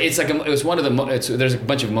anyway, there's a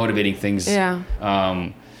bunch of motivating things. Yeah.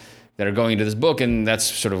 That are going into this book, and that's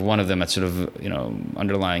sort of one of them. That's sort of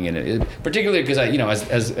underlying in it, particularly because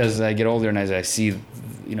as I get older and as I see, I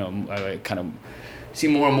kind of see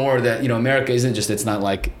more and more that America isn't just, it's not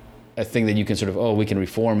like a thing that you can sort of we can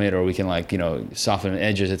reform it or we can soften the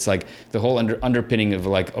edges. It's like the whole underpinning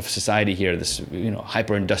of society here, this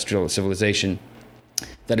hyper industrial civilization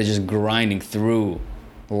that is just grinding through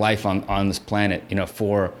life on this planet, you know,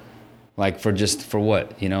 for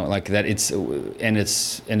what, you know, like that. It's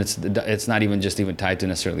not even tied to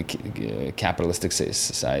necessarily capitalistic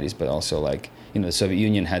societies, but also like, you know, the Soviet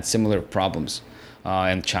Union had similar problems,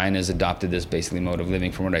 and China's adopted this basically mode of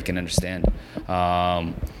living, from what I can understand.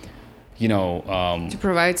 To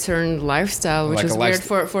provide certain lifestyle, which is weird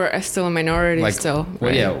for still a minority, like, still.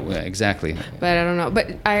 Well, right? Yeah, exactly. But I don't know.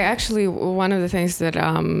 But I actually, one of the things that,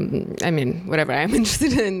 whatever, I'm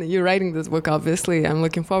interested in you writing this book, obviously, I'm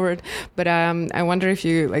looking forward. But I wonder if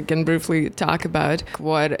you can briefly talk about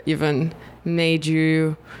what even made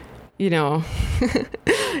you,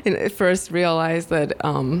 first realize that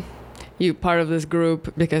you part of this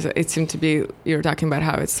group, because it seemed to be, you were talking about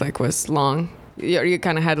how it's was long. You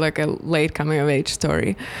kind of had a late coming of age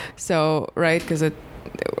story, so right, because it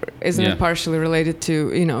partially related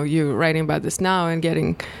to you writing about this now and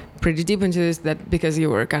getting pretty deep into this, that because you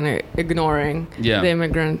were kind of ignoring the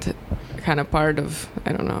immigrant kind of part of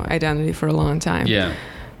identity for a long time.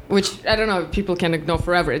 Which I don't know, people can ignore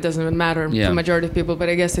forever. It doesn't even matter for the majority of people. But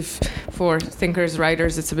I guess if for thinkers,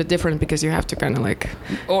 writers, it's a bit different, because you have to kind of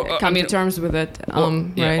come to terms with it.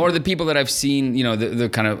 Right? Or the people that I've seen, the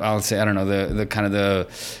kind of, I'll say, I don't know, the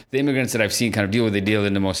immigrants that I've seen kind of deal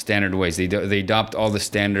in the most standard ways. They adopt all the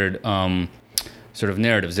standard sort of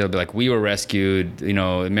narratives. They'll be like, we were rescued,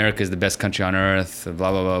 America is the best country on earth,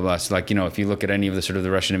 blah, blah, blah, blah. So if you look at any of the sort of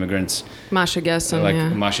the Russian immigrants, Masha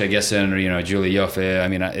Gessen, Masha Gessen, or, Julia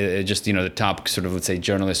Yoffe, just, the top sort of, let's say,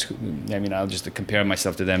 journalists, I'll just compare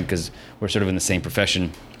myself to them because we're sort of in the same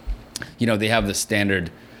profession. They have the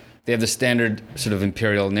standard sort of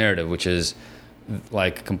imperial narrative, which is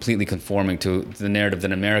completely conforming to the narrative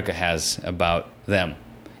that America has about them,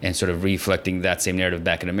 and sort of reflecting that same narrative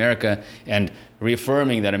back in America and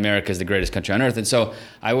reaffirming that America is the greatest country on earth. And so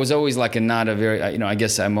I was always I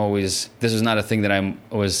guess this was not a thing that I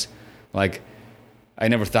was I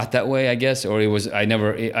never thought that way, I guess, or I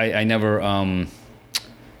never,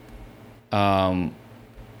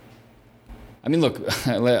 look,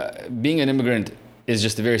 being an immigrant is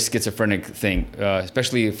just a very schizophrenic thing,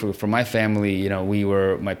 especially for my family.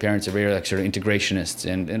 My parents are very sort of integrationists,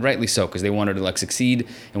 and rightly so, because they wanted to succeed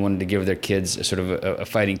and wanted to give their kids a sort of a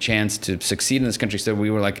fighting chance to succeed in this country. So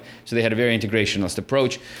we were so they had a very integrationist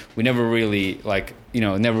approach. We never really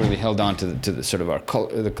held on to the sort of our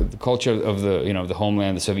the culture of the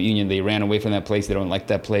homeland, the Soviet Union. They ran away from that place. They don't like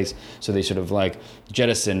that place, so they sort of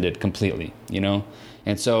jettisoned it completely,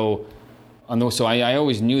 and so. So I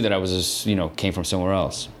always knew that I was, came from somewhere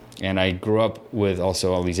else. And I grew up with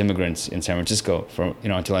also all these immigrants in San Francisco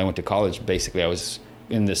until I went to college. Basically, I was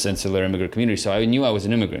in this insular immigrant community. So I knew I was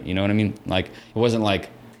an immigrant, you know what I mean? It wasn't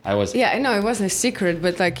I was... Yeah, I know, it wasn't a secret,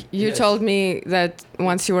 but you told me that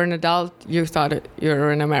once you were an adult, you thought you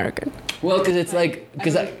were an American. Well, because it's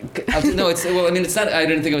it's not, I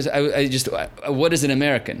didn't think it was, I just, what is an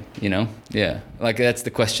American, Yeah, that's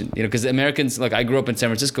the question, because Americans, I grew up in San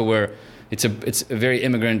Francisco where it's a very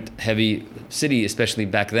immigrant-heavy city, especially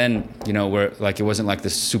back then, where it wasn't the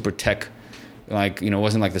super tech, it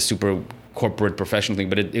wasn't the super corporate professional thing,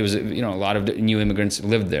 but it was, a lot of new immigrants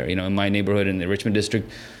lived there. In my neighborhood in the Richmond district,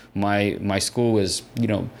 my school was,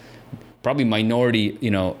 probably minority,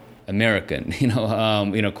 American,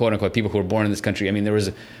 quote unquote, people who were born in this country. There was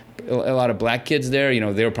a lot of black kids there.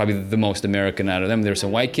 They were probably the most American out of them. There were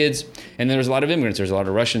some white kids, and there was a lot of immigrants. There was a lot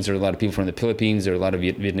of Russians. There were a lot of people from the Philippines. There were a lot of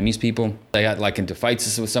Vietnamese people. I got into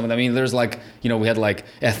fights with some of them. There's we had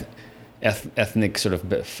ethnic sort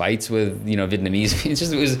of fights with Vietnamese. It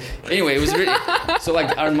was really, so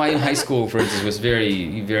my high school, for instance, was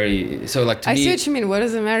very, very, so to I me, see what you mean. What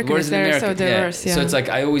is American? What is American? So diverse. Yeah. So it's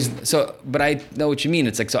I always, but I know what you mean.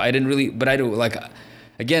 It's so I didn't really, but I do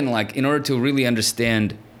again, in order to really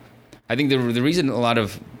understand, I think the reason a lot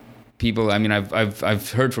of people,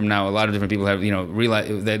 I've heard from now a lot of different people have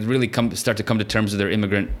realized that really start to come to terms with their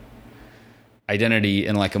immigrant identity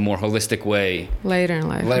in a more holistic way later in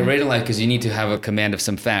life. Later in life, because you need to have a command of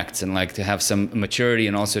some facts and to have some maturity,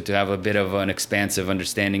 and also to have a bit of an expansive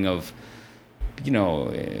understanding of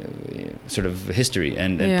sort of history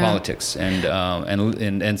and politics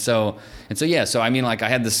and so yeah. So I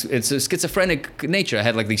had this, it's a schizophrenic nature. I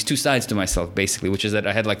had these two sides to myself, basically, which is that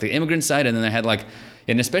I had the immigrant side, and then I had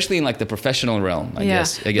and especially in like the professional realm, I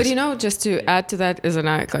guess. But you know, just to add to that, as an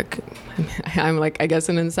like, I'm like, I guess,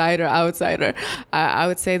 an insider, outsider. I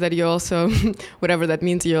would say that you also, whatever that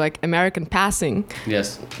means, you're like American passing.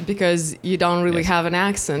 Yes. Because you don't really have an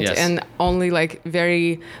accent, and only like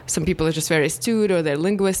some people are just very astute, or they're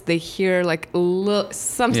linguists. They hear like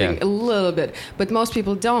something a little bit, but most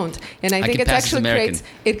people don't. And I think it actually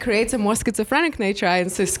creates a more schizophrenic nature. I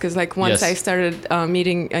insist, because like once I started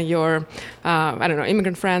meeting your I don't know,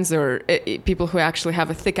 immigrant friends or people who actually have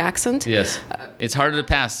a thick accent. Yes, it's harder to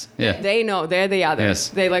pass. Yeah, they know they're the others. Yes.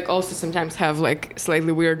 They like also sometimes have like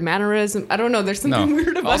slightly weird mannerism. I don't know. There's something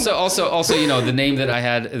weird about them. Also, you know, the name that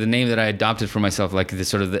I adopted for myself, like the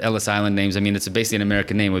sort of the Ellis Island names. I mean, it's basically an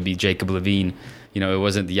American name. Would be Jacob Levine. You know, it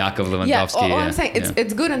wasn't Yakov Lewandowski. Yeah, I'm saying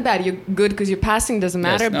it's good and bad. You're good because your passing doesn't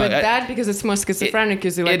matter, but bad because it's more schizophrenic.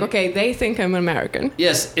 Because you're like, okay, they think I'm American.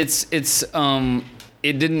 Yes,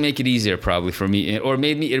 it didn't make it easier probably for me, or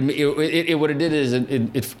made me. What it did is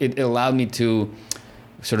it allowed me to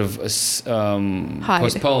sort of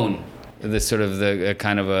postpone the sort of the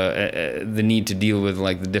kind of the need to deal with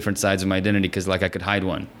like the different sides of my identity, because like I could hide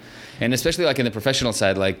one, and especially like in the professional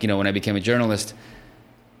side, like, you know, when I became a journalist,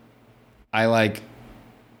 I like,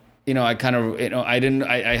 you know, I kind of, you know, I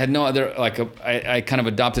had no other, like, I kind of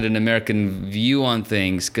adopted an American view on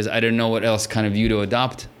things because I didn't know what else kind of view to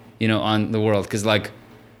adopt, you know, on the world. Because like,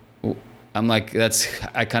 I'm like,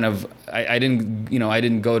 I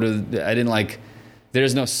didn't go to,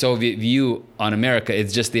 there's no Soviet view on America.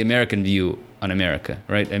 It's just the American view on America,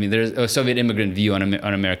 right? I mean, there's a Soviet immigrant view on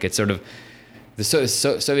America. It's sort of, the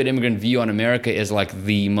Soviet immigrant view on America is like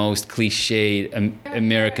the most cliched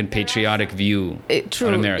American patriotic view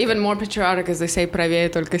on America. Even more patriotic, as they say, правее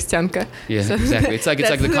только стенка. Yeah, so exactly. It's like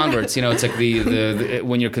the converts, you know. It's like the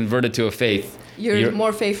when you're converted to a faith, you're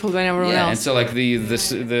more faithful than everyone else. And so like the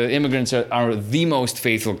immigrants are the most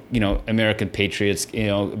faithful, you know, American patriots, you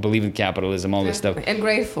know, believe in capitalism, all this stuff, and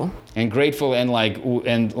grateful and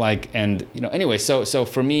you know. Anyway, so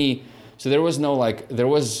for me. So there was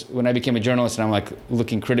when I became a journalist and I'm like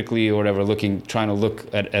looking critically or whatever, trying to look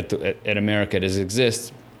at America as it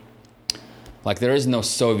exists. Like there is no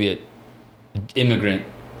Soviet immigrant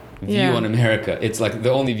view on America. It's like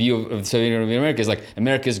the only view of Soviet America is like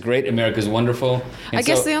America is great, America is wonderful. And I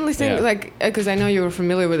guess the only thing, like, because I know you were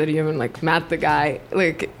familiar with it, you even like met the guy.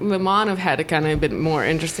 Like Lemanov had a kind of a bit more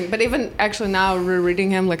interesting, but even actually now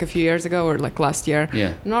rereading him like a few years ago or like last year,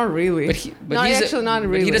 not really. But he's not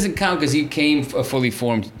really. But he doesn't count because he came a fully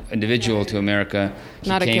formed individual to America. He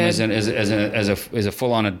not came a kid. as a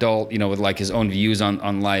full-on adult, you know, with like his own views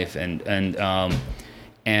on life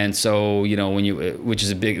and so, you know, which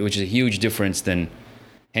is a huge difference than,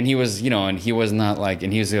 and he was, you know, and he was not like,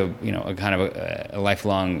 and he was a kind of a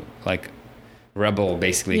lifelong like rebel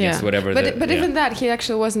basically against whatever. But even that, he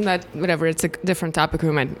actually wasn't that, whatever, it's a different topic.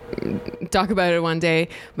 We might talk about it one day.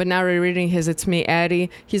 But now rereading his It's Me, Eddie,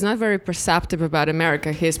 he's not very perceptive about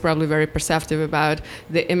America. He's probably very perceptive about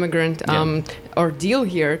the immigrant ordeal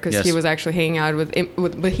here, because he was actually hanging out with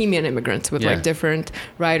Bohemian immigrants, with like different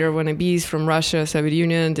writer wannabes from Russia, Soviet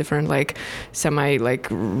Union, different like semi like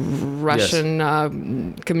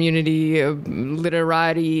Russian community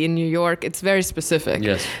literati in New York. It's very specific.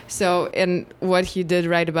 Yes. So, and what he did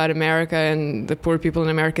write about America and the poor people in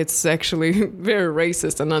America, it's actually very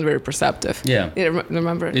racist and not very perceptive. Yeah.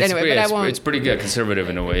 Remember? It's pretty good, conservative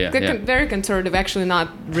in a way. Yeah. Very conservative, actually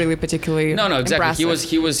not really particularly. No, exactly.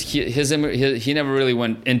 Impressive. He never really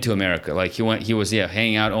went into America. Like he was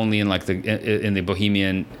hanging out only in like in the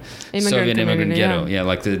Bohemian Soviet immigrant ghetto. Yeah,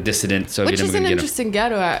 like the dissident Soviet immigrant ghetto. Which is an interesting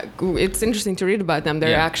ghetto. It's interesting to read about them.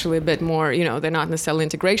 They're actually a bit more, you know, they're not necessarily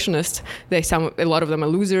integrationist. A lot of them are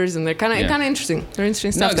losers, and they're kind of interesting. They're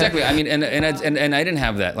interesting stuff. No, exactly. There. I mean, and I didn't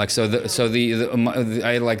have that. Like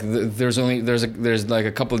there's like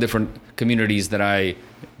a couple of different communities that I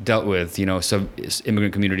dealt with, you know, so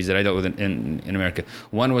immigrant communities that I dealt with in America.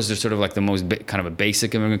 One was just sort of like the most kind of a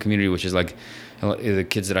basic immigrant community, which is like the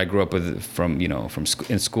kids that I grew up with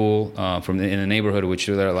in school, in the neighborhood, which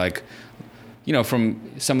are like, you know, from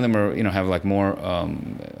some of them are, you know, have like more,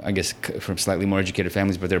 I guess, from slightly more educated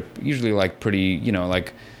families, but they're usually like pretty, you know,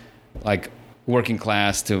 like working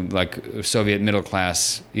class to like Soviet middle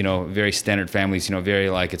class, you know, very standard families, you know, very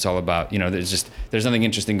like it's all about, you know, there's nothing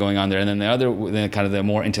interesting going on there. And then then kind of the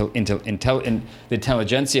more the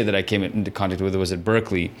intelligentsia that I came into contact with was at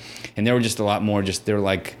Berkeley, and they were just a lot more they're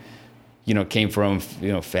like, you know, came from,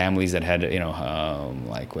 you know, families that had, you know,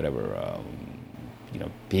 like whatever, you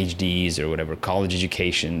know, PhDs or whatever, college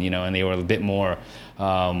education, you know, and they were a bit more,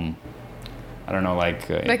 I don't know, like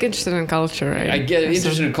interested in culture, right? I get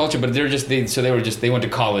interested in culture, but they went to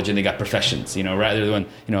college and they got professions, rather than,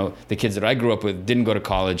 the kids that I grew up with didn't go to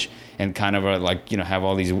college and kind of are like, have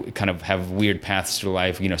all these kind of have weird paths through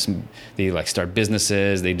life. They like start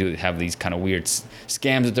businesses. They do have these kind of weird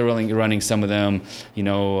scams that they're running, some of them,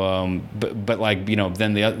 but like,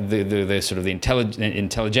 then the sort of the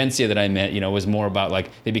intelligentsia that I met, was more about like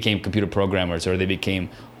they became computer programmers, or they became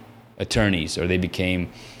attorneys, or they became,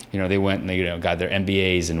 they went and they got their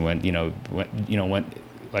MBAs and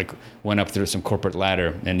went up through some corporate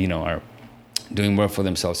ladder and are doing well for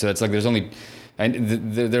themselves. So it's like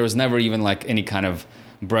there was never even like any kind of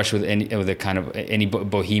brush with any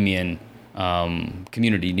bohemian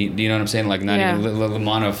community. Do you know what I'm saying? Like not even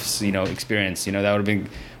Lomanov's experience. That would have been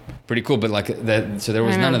pretty cool. But like that, so there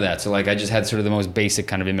was none of that. So like I just had sort of the most basic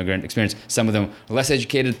kind of immigrant experience. Some of them less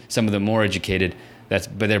educated, some of them more educated.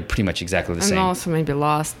 But they're pretty much exactly the same. And also maybe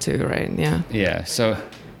lost too, right? Yeah. Yeah. So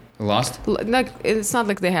lost? Like it's not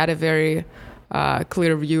like they had a very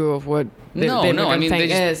clear view of what the immigrant thing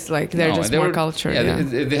is. Like they're just more culture. Yeah,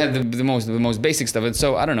 they had the most basic stuff. And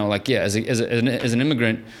so I don't know. Like as an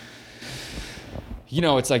immigrant,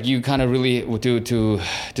 it's like you kind of really to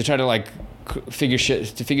try to like figure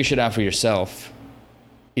shit out for yourself.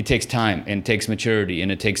 It takes time and it takes maturity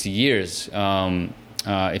and it takes years.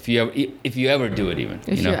 If you ever do it, even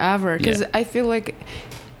if you ever, because I feel like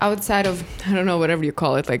outside of, I don't know, whatever you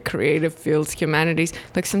call it, like creative fields, humanities,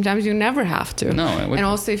 like sometimes you never have to. No. And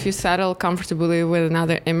also if you settle comfortably with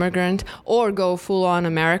another immigrant or go full on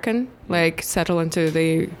American, like settle into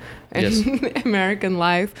the American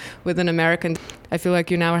life with an American, I feel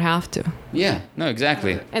like you never have to. Yeah, no,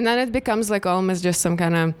 exactly. And then it becomes like almost just some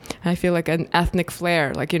kind of, I feel like an ethnic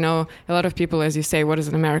flair. Like, a lot of people, as you say, what is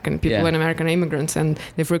an American? People in American immigrants, and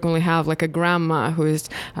they frequently have like a grandma who is,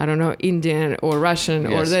 I don't know, Indian or Russian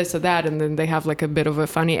or this or that, and then they have like a bit of a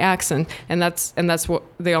funny accent, and that's what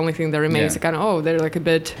the only thing that remains. Kind of, they're like a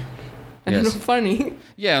bit, I don't know, funny.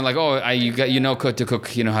 Yeah, like you to cook,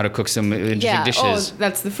 how to cook some interesting dishes. Oh,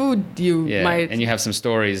 that's the food you might. And you have some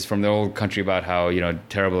stories from the old country about how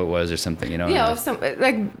terrible it was or something, Yeah,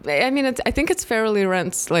 I think it's fairly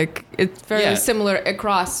it's fairly similar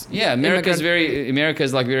across. Yeah, America is very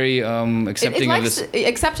accepting of this.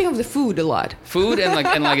 Accepting of the food a lot. Food and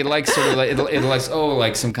it likes sort of like it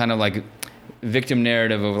likes some kind of like victim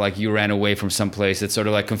narrative of like you ran away from someplace. It's sort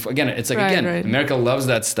of like America loves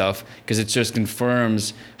that stuff because it just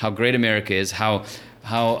confirms how great America is, how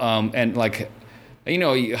and like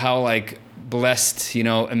how like blessed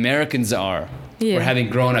Americans are for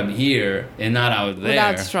having grown up here and not out there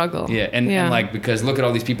without struggle. And like because look at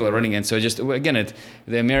all these people are running in. So just again,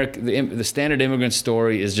 the standard immigrant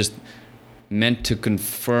story is just meant to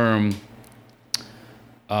confirm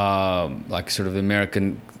like sort of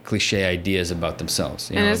American cliche ideas about themselves,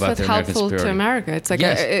 and it's about what's helpful to America. It's like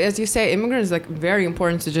as you say, immigrants is like very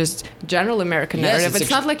important to just general American narrative. It's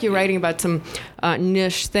not like you're writing about some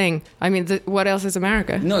niche thing. I mean, what else is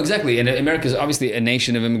America? No, exactly. And America is obviously a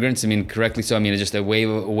nation of immigrants. I mean, correctly so. I mean, it's just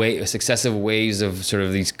successive waves of sort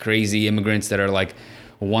of these crazy immigrants that are like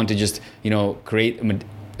want to just create.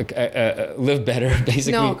 Live better,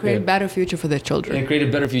 basically. No, create a better future for their children. And create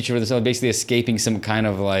a better future for themselves, basically escaping some kind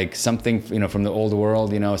of like something, from the old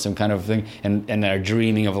world, some kind of thing, and they're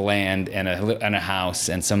dreaming of land and a house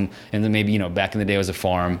and then maybe back in the day it was a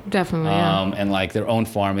farm, definitely, and like their own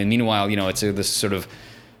farm. And meanwhile, it's this sort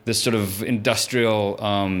of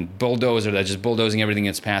industrial bulldozer that's just bulldozing everything in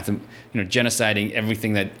its path, and genociding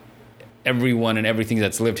everyone and everything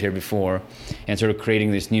that's lived here before, and sort of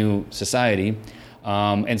creating this new society.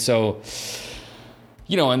 And so,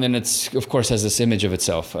 and then it's of course has this image of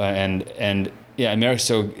itself, and America.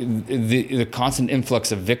 So the constant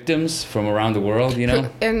influx of victims from around the world, and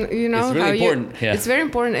it's really how important. It's very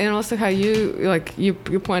important, and also how you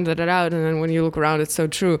pointed it out, and then when you look around, it's so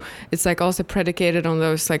true. It's like also predicated on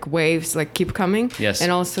those like waves like keep coming, yes,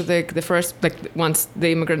 and also the first once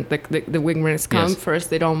the immigrants come first,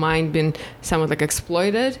 they don't mind being somewhat like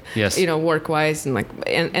exploited, yes, work wise and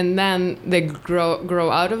and then they grow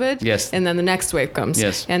out of it, yes, and then the next wave comes,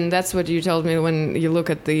 yes, and that's what you told me when you look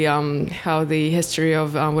at the how the history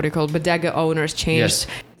of bodega owners changed. Yes.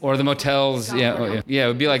 Or the motels, it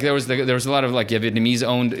would be like there was a lot of like Vietnamese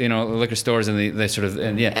owned liquor stores, and they sort of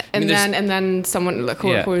and then someone like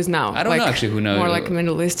who is now I don't know actually who knows more like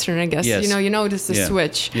Middle Eastern, I guess. Yes. You notice the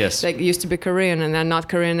switch. Yes. Like it used to be Korean and then not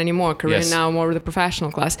Korean anymore. Korean now more the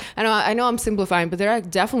professional class. I know I'm simplifying, but there are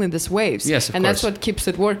definitely these waves. Yes, of and course. that's what keeps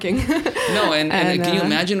it working. No, and can you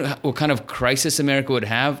imagine what kind of crisis America would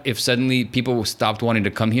have if suddenly people stopped wanting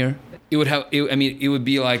to come here? It would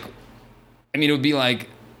be like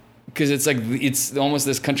because it's like it's almost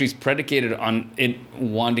this country's predicated on it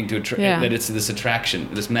wanting to attract, that it's this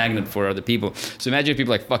attraction, this magnet for other people. So imagine if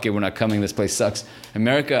people are like, fuck it, we're not coming, this place sucks.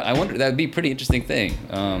 America, I wonder, that would be a pretty interesting thing.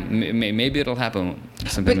 Maybe it'll happen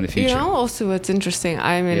sometime in the future. You know, also what's interesting,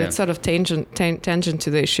 I mean, it's sort of tangent to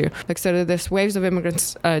the issue. Like, sort of this waves of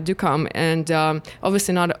immigrants do come, and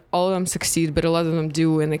obviously not all of them succeed, but a lot of them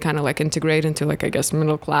do, and they kind of like integrate into like, I guess,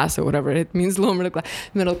 middle class or whatever it means, lower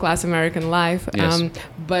middle class American life. Yes.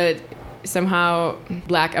 But somehow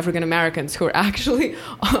Black African Americans who are actually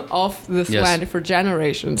off this land for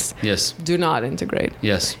generations do not integrate.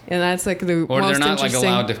 Yes. And that's like the or most they're not like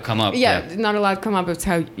allowed to come up. Not allowed to come up. It's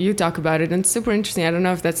how you talk about it. And it's super interesting. I don't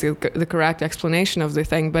know if that's the correct explanation of the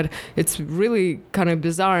thing, but it's really kind of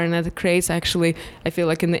bizarre. And that creates actually, I feel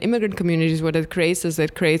like in the immigrant communities, what it creates is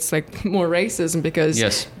it creates like more racism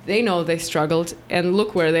because they know they struggled and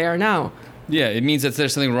look where they are now. Yeah, it means that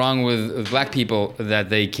there's something wrong with Black people that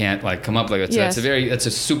they can't like come up like that. So that's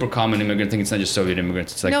a super common immigrant thing. It's not just Soviet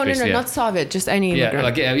immigrants. It's like no, not Soviet, just any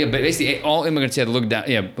immigrant. But basically all immigrants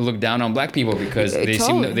look down on Black people because they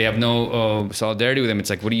they have no solidarity with them. It's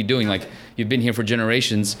like, what are you doing? Like, you've been here for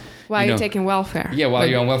generations. Why are you taking welfare? Yeah, while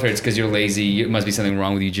you're on welfare, it's because you're lazy. It must be something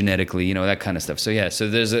wrong with you genetically. That kind of stuff. So so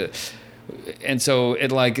there's and so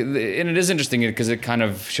it is interesting because it kind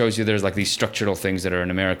of shows you there's like these structural things that are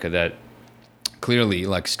in America that clearly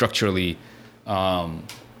like structurally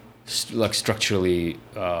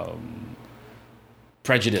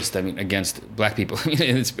prejudiced, I mean, against Black people.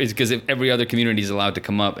 It's because if every other community is allowed to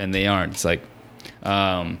come up and they aren't. It's like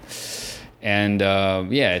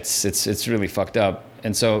it's really fucked up.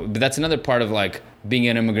 And so, but that's another part of like being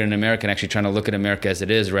an immigrant in America and actually trying to look at America as it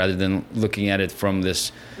is rather than looking at it from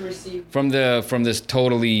this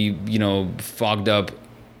totally, fogged up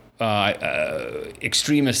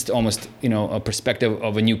extremist, almost, a perspective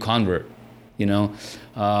of a new convert,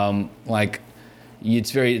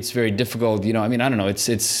 it's very difficult, I mean, I don't know,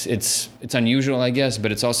 it's unusual, I guess,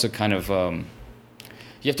 but it's also kind of, you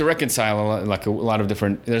have to reconcile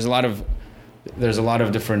there's a lot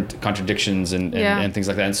of different contradictions and things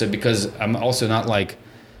like that. And so because I'm also not like,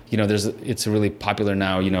 it's really popular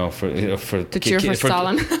now, for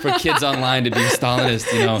Stalin. for kids online to be Stalinist,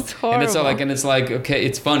 It's horrible. and it's like, okay,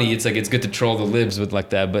 it's funny. It's like, it's good to troll the libs with like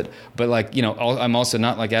that. But like, I'm also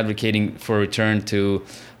not like advocating for a return to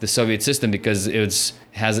the Soviet system because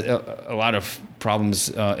has a lot of problems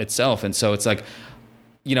itself. And so it's like,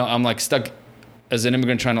 I'm like stuck as an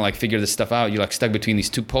immigrant trying to like figure this stuff out. You're like stuck between these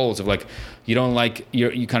two poles of like, you don't like,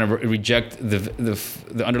 you kind of reject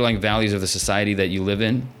the underlying values of the society that you live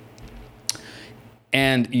in.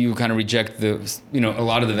 And you kind of reject a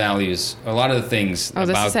lot of the values, a lot of the things about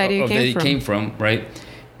the society you came from, right?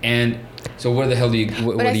 And so where the hell do you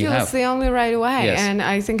what But I do you feel have? it's the only right way, Yes. and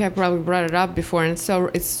I think I probably brought it up before. And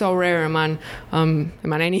it's so rare among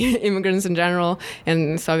any immigrants in general,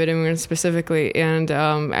 and Soviet immigrants specifically. And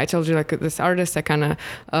I told you, like, this artist I kind of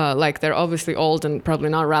like. They're obviously old and probably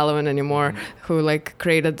not relevant anymore. Who like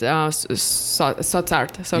created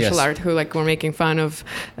social art, who like were making fun of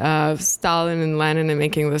Stalin and Lenin and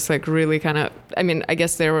making this like really kind of. I mean, I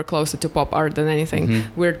guess they were closer to pop art than anything.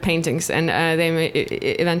 Weird paintings, and they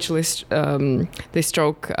eventually. They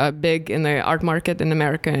stroke big in the art market in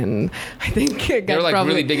America, and I think they were like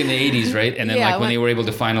really big in the 80s, right? And then when they were able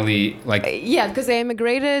to finally like because they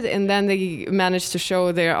immigrated and then they managed to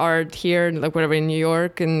show their art here, like whatever, in New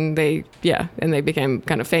York, and they became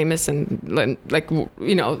kind of famous and like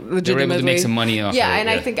legitimately they were able to make some money off.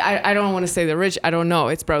 I think I don't want to say they're rich. I don't know.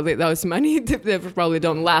 It's probably those money they probably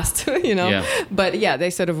don't last, But they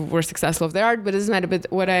sort of were successful with their art. But it doesn't matter. But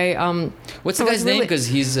what what's the guy's name? Because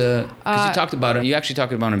he's because you talked about it. You actually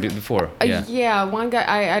talked about him before. One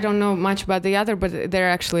guy. I don't know much about the other, but they're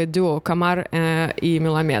actually a duo, Kamar and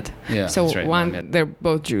Milamed. Yeah, so that's right, they're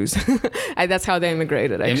both Jews. That's how they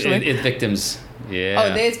immigrated, actually. It victims. Yeah.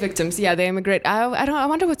 Oh, they's victims. Yeah, they immigrate. I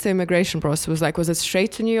wonder what the immigration process was like. Was it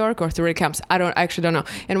straight to New York or through camps? I actually don't know.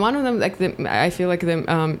 And one of them, like I feel like the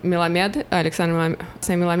Milamed, Alexander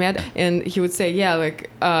Milamed, and he would say,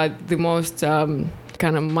 the most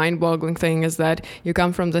kind of mind-boggling thing is that you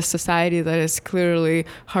come from this society that is clearly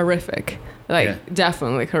horrific.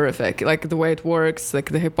 Definitely horrific, like the way it works, like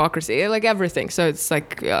the hypocrisy, like everything. So it's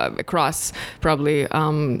like across probably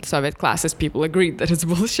Soviet classes, people agreed that it's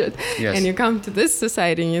bullshit. Yes. And you come to this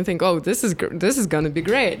society and you think, oh, this is going to be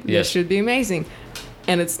great. Yes. This should be amazing.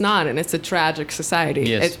 and it's not, and it's a tragic society.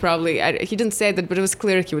 Yes. It's probably, he didn't say that, but it was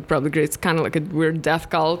clear he would probably agree. It's kind of like a weird death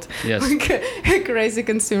cult. Yes. Like crazy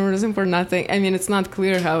consumerism for nothing. I mean, it's not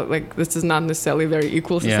clear how, like, this is not necessarily a very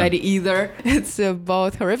equal society either. It's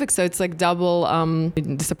both horrific. So it's like double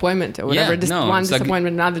disappointment or whatever. One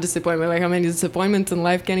disappointment, another disappointment. Like, how many disappointments in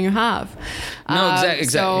life can you have? No, exactly.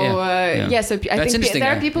 So, so I think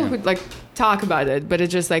there are people who like talk about it, but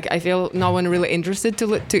it's just like I feel no one really interested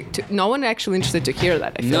to no one actually interested to hear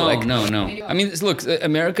that. I feel no. I mean, look,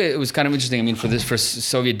 America. It was kind of interesting. I mean, for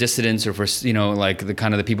Soviet dissidents or for like the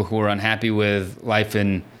kind of the people who were unhappy with life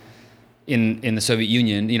in the Soviet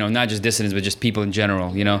Union. Not just dissidents, but just people in general.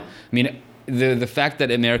 I mean, the fact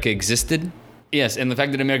that America existed. Yes, and the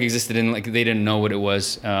fact that America existed and like they didn't know what it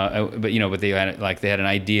was, but they had an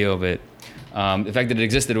idea of it. The fact that it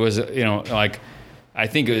existed was like. I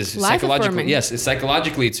think it was psychologically. Yes,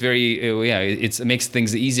 psychologically, it's very it makes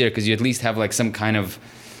things easier because you at least have like some kind of.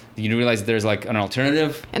 You realize there's like an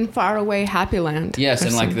alternative and far away happy land. Yes,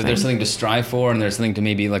 and like there's something to strive for, and there's something to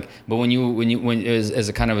maybe like. But when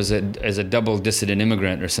as a double dissident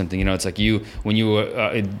immigrant or something, it's like when you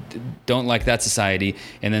don't like that society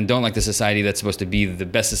and then don't like the society that's supposed to be the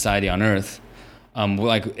best society on earth, and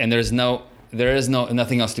there is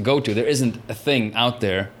nothing else to go to. There isn't a thing out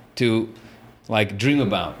there to. Like dream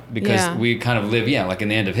about because we kind of live like in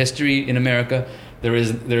the end of history in America.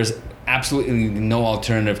 There's absolutely no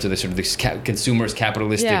alternative to the sort of this consumerist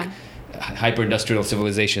capitalistic hyper-industrial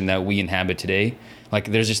civilization that we inhabit today.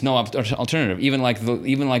 Like there's just no alternative. Even like the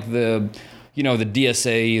the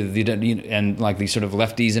DSA and like these sort of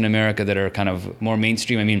lefties in America that are kind of more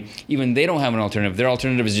mainstream. I mean, even they don't have an alternative. Their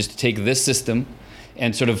alternative is just to take this system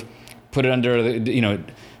and sort of put it under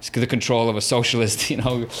the control of a socialist,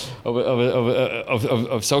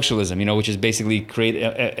 of socialism, which is basically create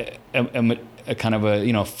a kind of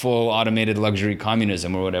a full automated luxury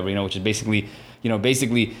communism or whatever, which is basically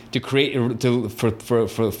to create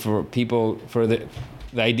for people for the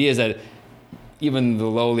idea is that even the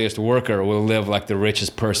lowliest worker will live like the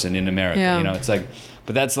richest person in America. It's like.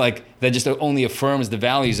 But that just only affirms the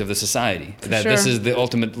values of the society. That this is the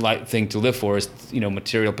ultimate thing to live for is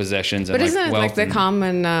material possessions and isn't it wealth. Like the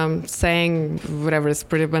common saying, whatever, it's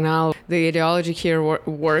pretty banal. The ideology here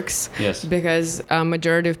works because a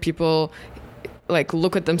majority of people like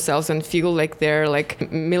look at themselves and feel like they're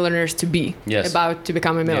like millionaires to be about to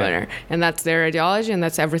become a millionaire, and that's their ideology and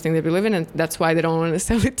that's everything they believe in, and that's why they don't want to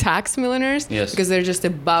necessarily tax millionaires because they're just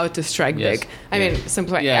about to strike big. I mean,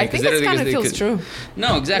 simply, I think that kind of feels true.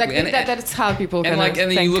 No, exactly, like, that's how people and like,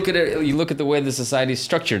 and then you look at it. You look at the way the society is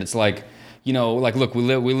structured. It's like. Like look, we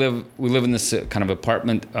live in this kind of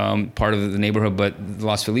apartment part of the neighborhood, but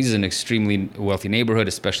Los Feliz is an extremely wealthy neighborhood,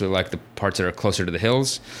 especially like the parts that are closer to the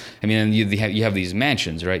hills. I mean, and you have these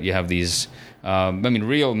mansions, right? You have these,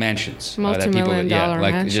 real mansions that people,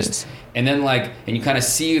 mansions. And then and you kind of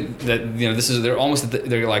see that they're almost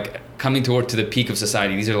they're like coming to the peak of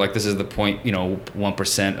society. This is the point,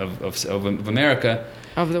 1% of America.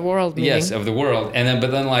 Of the world, meaning. Yes, of the world, and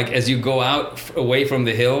then like as you go out away from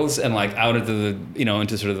the hills and like out into the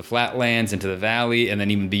into sort of the flatlands, into the valley, and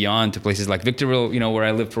then even beyond to places like Victorville, where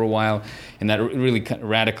I lived for a while, and that really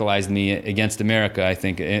radicalized me against America. I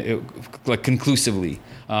think like conclusively.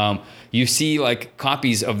 You see like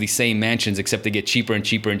copies of the same mansions, except they get cheaper and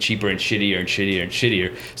cheaper and cheaper and shittier and shittier and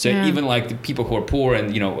shittier. So even like the people who are poor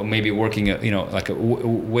and maybe working like a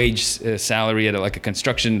wage salary at like a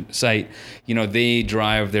construction site, they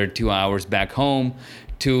drive their 2 hours back home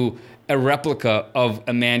to a replica of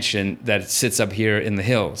a mansion that sits up here in the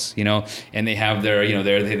hills, and they have their,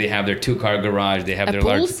 they have their 2-car garage, they have their pool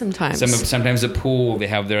large, sometimes a pool, they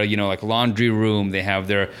have their, like laundry room, they have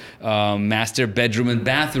their master bedroom and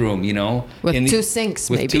bathroom, with 2 sinks,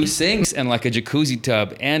 with 2 sinks and like a jacuzzi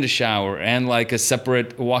tub and a shower and like a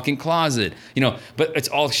separate walk-in closet, but it's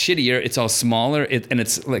all shittier, it's all smaller, and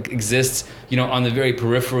it's like exists, on the very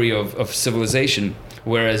periphery of civilization.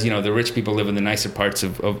 Whereas, the rich people live in the nicer parts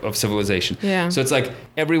of civilization. Yeah. So it's like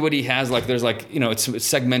everybody has like, there's like, it's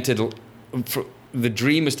segmented. The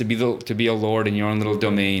dream is to be a lord in your own little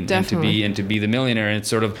domain. Definitely. and to be the millionaire. And it's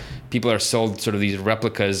sort of, people are sold sort of these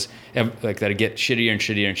replicas like that get shittier and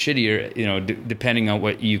shittier and shittier, depending on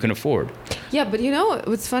what you can afford. Yeah, but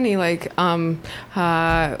what's funny, like when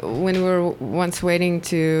we were once waiting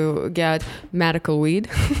to get medical weed.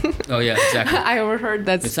 Oh yeah, exactly. I overheard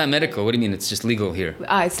that. It's not medical. What do you mean? It's just legal here.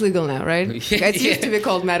 It's legal now, right? It used to be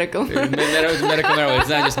called medical. Medical marijuana. It's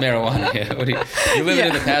not just marijuana. Yeah. You live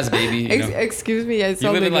in the past, baby. Excuse me.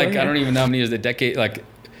 You live in like, I don't even know how many years, a decade, like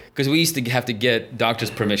because we used to have to get doctor's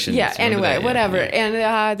permission. Yeah, anyway, whatever. Yeah.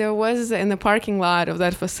 And there was in the parking lot of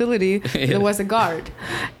that facility, there was a guard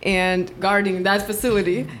and guarding that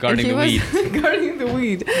facility. Guarding the weed. Guarding the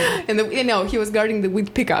weed. And he was guarding the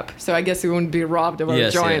weed pickup. So I guess he wouldn't be robbed of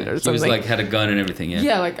a joint or something. He was like, had a gun and everything, yeah.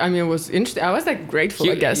 Yeah, like, I mean, it was interesting. I was like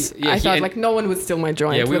grateful, I guess. I thought like no one would steal my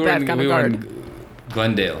joint with that kind of guard.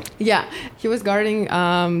 Glendale. Yeah, he was guarding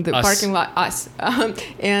the parking lot,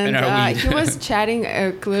 and he was chatting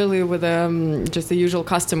clearly with just the usual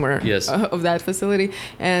customer of that facility,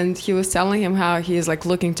 and he was telling him how he is like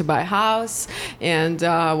looking to buy a house and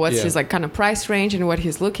what's his like kind of price range and what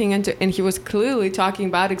he's looking into, and he was clearly talking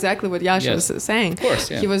about exactly what Yasha was saying. Of course,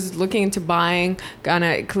 yeah. He was looking into buying kind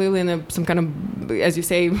of clearly in some kind of, as you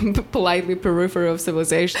say, politely periphery of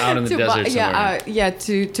civilization. Out in the desert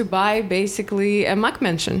somewhere. To buy basically a Mac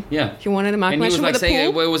mansion. Yeah. He wanted a Mac mansion with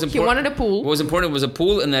a pool. He wanted a pool. What was important was a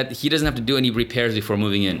pool and that he doesn't have to do any repairs before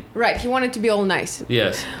moving in. Right. He wanted to be all nice.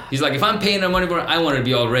 Yes. He's like, if I'm paying the money for it, I want it to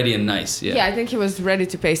be all ready and nice. Yeah. Yeah, I think he was ready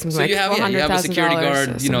to pay something so like $400,000. You have a security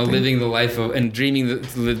guard, living the life of, and dreaming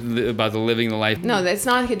about living the life. No, that's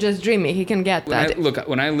not just dreaming. He can get that.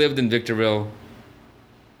 When I lived in Victorville,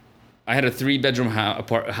 I had a 3-bedroom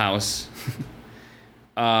house.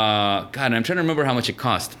 God, I'm trying to remember how much it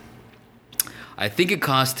cost. I think it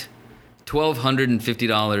cost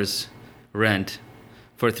 $1,250 rent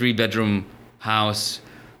for a 3-bedroom house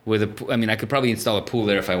with I could probably install a pool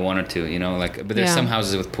there if I wanted to, but there's some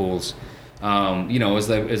houses with pools. It was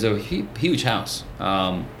a huge house.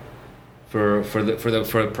 For a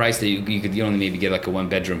price that you could only maybe get like a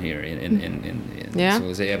 1-bedroom here so it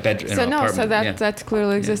was a bedroom. So that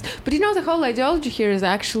clearly exists. Yeah. But the whole ideology here is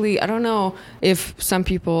actually, I don't know if some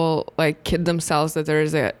people like kid themselves that there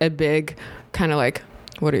is a big kind of like,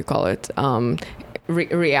 what do you call it?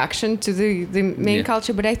 Reaction to the main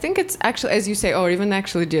culture, but I think it's actually, as you say, or even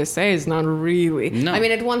actually GSA is not really. No. I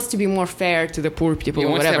mean, it wants to be more fair to the poor people. It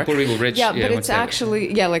wants whatever. to have poor people rich. Yeah, but it's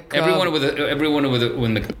actually like every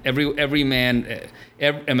man,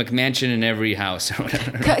 a McMansion in every house or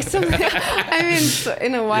whatever. I mean,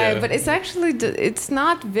 in a way, but it's actually it's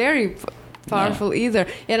not very powerful either.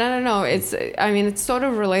 And I don't know, it's sort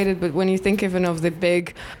of related, but when you think even of the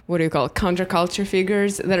big, what do you call it, counterculture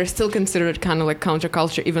figures that are still considered kind of like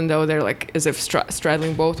counterculture, even though they're like as if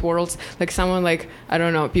straddling both worlds, like someone like, I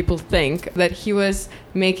don't know, people think that he was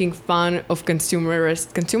making fun of consumer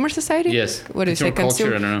society. Yes. What do you say?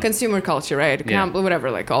 Consumer culture, right? Yeah.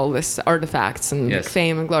 Whatever, like all this artifacts and like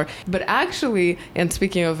fame and glory. But actually, and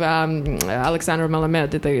speaking of Alexander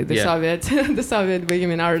Malamed, the Soviet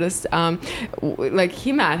bohemian artist,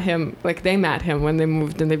 like they met him when they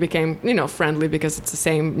moved and they became, friendly because it's the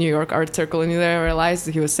same New York art circle, and they realized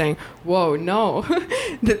that he was saying, whoa, no,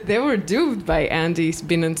 that they were duped by Andy's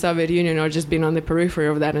being in Soviet Union or just being on the periphery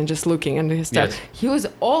of that and just looking into his stuff. Yes. He was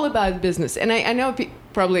all about business, and I know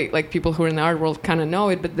probably like people who are in the art world kind of know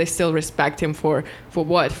it, but they still respect him for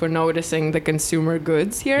noticing the consumer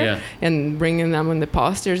goods here and bringing them on the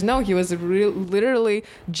posters. No, he was literally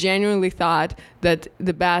genuinely thought that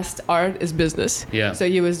the best art is business. Yeah. So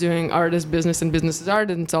he was doing art as business and business is art,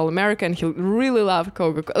 and it's all America, and he really loved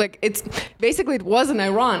Coca-Cola. Like it wasn't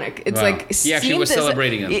ironic. It's like he actually was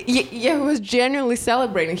celebrating him. Yeah, he was genuinely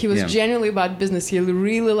celebrating. He was genuinely about business. He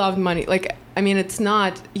really loved money. Like, I mean,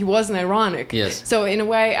 he wasn't ironic. Yes. So in a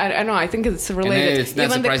way, I don't know, I think it's related. And it's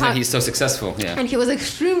not surprising that he's so successful. Yeah. And he was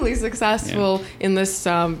extremely successful in this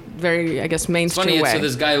very, I guess, mainstream way. So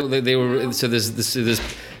this guy,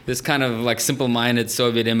 this kind of like simple-minded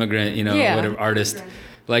Soviet immigrant, whatever artist.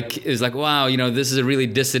 Like, is like, wow, this is a really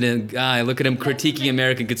dissident guy. Look at him critiquing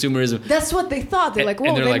American consumerism. That's what they thought. They're like, whoa.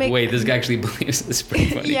 And they're like, wait, this guy actually believes this. Is pretty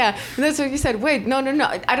funny. Yeah, that's what you said. Wait, no.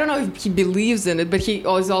 I don't know if he believes in it, but he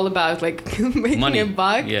is all about like making money. A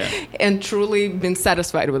buck and truly been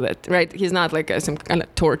satisfied with it, right? He's not like some kind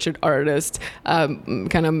of tortured artist, I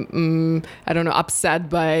don't know, upset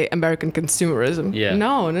by American consumerism. Yeah.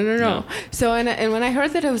 No. So, and when I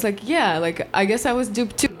heard that, I was like, I guess I was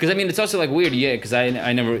duped too. Because, I mean, it's also like weird, because I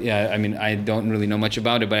don't really know much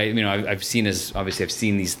about it, but I've seen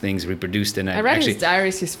these things reproduced, and I read his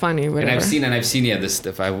diaries. He's funny, whatever. And I've seen this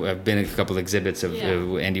stuff. I've been in a couple of exhibits of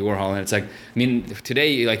Andy Warhol, and it's like, I mean,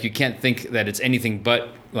 today, like, you can't think that it's anything but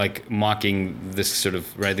like mocking this sort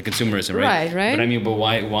of the consumerism, right? Right. But I mean, but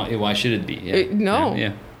why should it be? Yeah.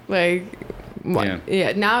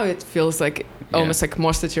 Now it feels like almost like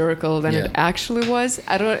more satirical than it actually was.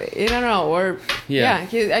 I don't know. Or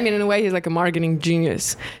in a way, he's like a marketing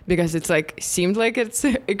genius, because it's like seemed like it's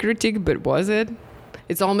a critique, but was it?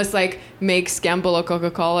 It's almost like makes Campbell or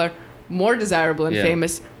Coca-Cola more desirable and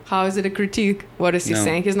famous. how is it a critique? What is he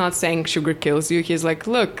saying? He's not saying sugar kills you. He's like,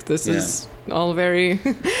 look, this is all very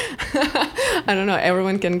I don't know,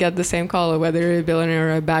 everyone can get the same color whether you're a billionaire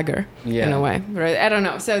or a beggar in a way, right? I don't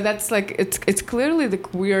know. So that's like it's clearly the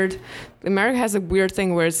weird. America has a weird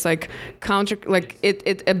thing where it's like counter, like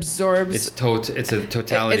it absorbs. It's a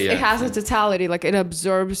totality. It has a totality, like it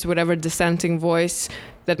absorbs whatever dissenting voice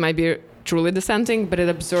that might be truly dissenting, but it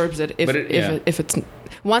absorbs it if it's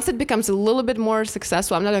once it becomes a little bit more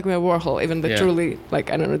successful. I'm not talking about Warhol, even the truly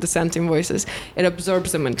like I don't know dissenting voices. It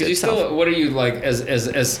absorbs them into itself. Still, what are you like as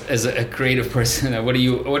a creative person? What do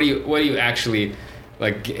you actually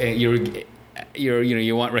like?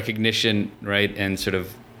 You want recognition, right? And sort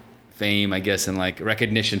of fame, I guess, and like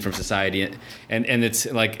recognition from society, and it's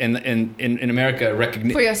like in America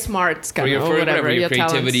recognition for your smarts, for your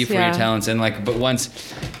creativity, for your talents, and like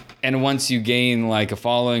once you gain like a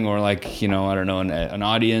following or like I don't know an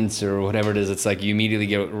audience or whatever it is, it's like you immediately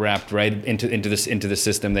get wrapped right into the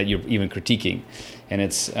system that you're even critiquing, and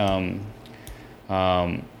it's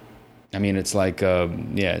I mean, it's like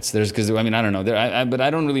there's because I mean I don't know but I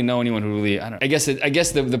don't really know anyone who really I guess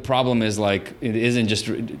the problem is like it isn't just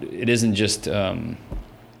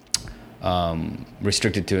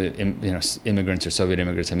restricted to immigrants or Soviet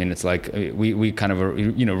immigrants. I mean, it's like we kind of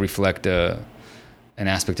reflect an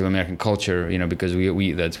aspect of American culture, because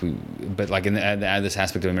but like in this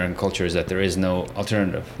aspect of American culture is that there is no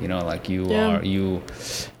alternative, like you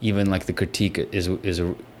even like the critique is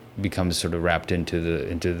becomes sort of wrapped into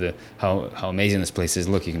the how amazing this place is.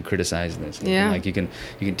 Look, you can criticize this. Like you can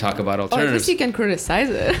talk about alternatives. At least you can criticize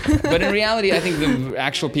it. But in reality, I think the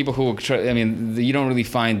actual people who you don't really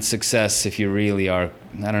find success if you really are.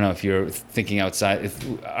 I don't know if you're thinking outside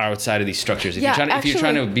of these structures. If you're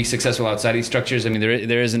trying to be successful outside of these structures, I mean,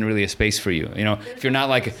 there isn't really a space for you. If you're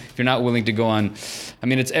not willing to go on. I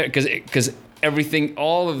mean, it's because everything,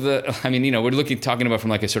 all of the. I mean, we're talking about from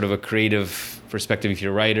like a sort of a creative perspective. If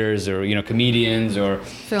you're writers or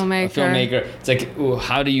filmmaker, it's like,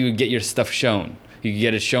 how do you get your stuff shown? You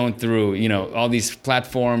get it shown through all these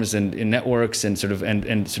platforms and networks and sort of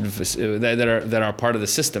that are part of the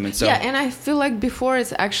system. And so and I feel like before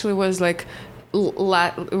it actually was like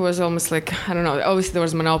it was almost like, I don't know, obviously there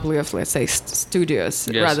was a monopoly of, let's say, studios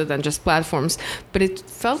rather than just platforms, but it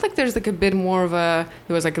felt like there's like a bit more of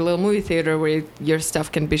it was like a little movie theater where your stuff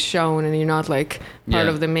can be shown and you're not like part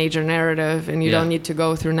of the major narrative and you don't need to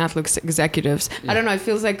go through Netflix executives. I don't know, it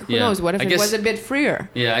feels like, who knows, what if it was a bit freer?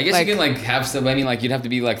 I guess you can like have stuff, I mean, like you'd have to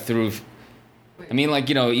be like through, I mean, like,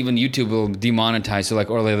 even YouTube will demonetize, so like,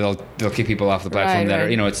 or they'll kick people off the platform that are,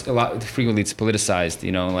 it's a lot, frequently it's politicized,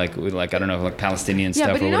 like with like, I don't know, like Palestinian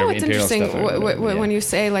stuff or whatever, imperial stuff. When you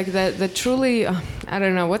say like the truly, I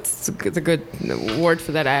don't know, what's the good word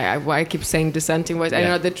for that? I keep saying dissenting voice. I don't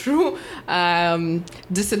know, the true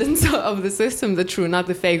dissidents of the system, the true, not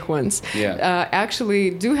the fake ones, actually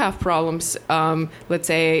do have problems, let's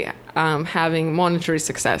say, having monetary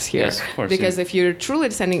success here. Yes, of course, because if you're truly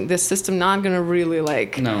descending, this system not gonna really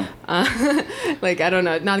like like I don't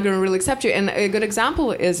know, not gonna really accept you. And a good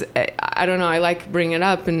example is I don't know, I like bringing it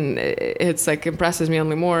up, and it's like impresses me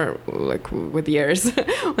only more like with years.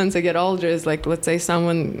 Once I get older, is like, let's say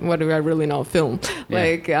someone, what do I really know, film,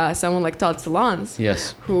 like someone like Todd Solondz,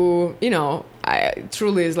 who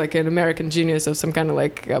truly is like an American genius of some kind of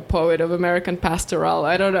like a poet of American pastoral,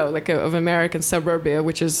 I don't know, like of American suburbia,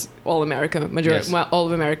 which is all America, all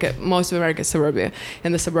of America, most of America is suburbia,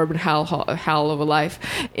 and the suburban hell of a life.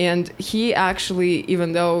 And he actually,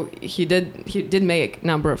 even though he did make a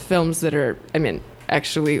number of films that are, I mean,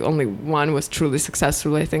 actually only one was truly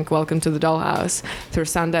successful, I think, Welcome to the Dollhouse through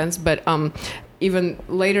Sundance, but even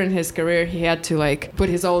later in his career, he had to like put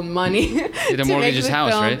his own money to mortgage his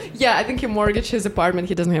house, film. right? Yeah, I think he mortgaged his apartment.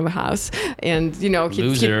 He doesn't have a house, and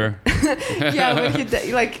loser.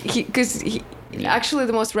 Actually,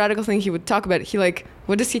 the most radical thing he would talk about,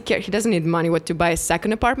 what does he care? He doesn't need money, to buy a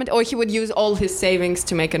second apartment? Or he would use all his savings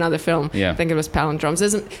to make another film. Yeah. I think it was Palindromes.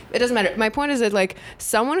 It doesn't matter. My point is that like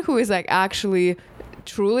someone who is like actually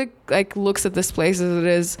truly like looks at this place as it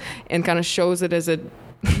is and kind of shows it as a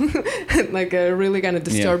like a really kind of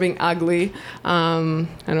disturbing, ugly, I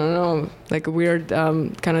don't know, like a weird,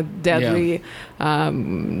 kind of deadly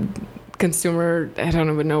consumer, I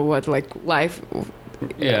don't even know what, like life.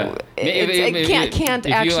 It can't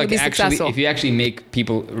actually be successful. If you actually make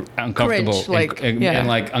people uncomfortable, and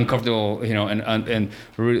like uncomfortable, and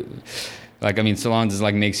like, I mean, Solondz is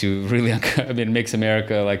like makes you really, I mean, makes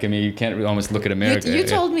America, like, I mean, you can't really almost look at America. You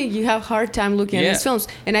told me you have a hard time looking at his films,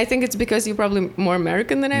 and I think it's because you're probably more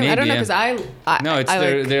American than I am. I don't know, because no, it's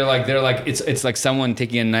they're like it's like someone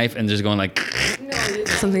taking a knife and just going like. No,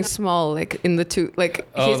 something small, like in the tooth, like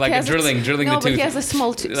like a drilling no, the tooth. but he has a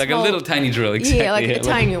small tooth, like a little tiny drill, exactly. Yeah, like a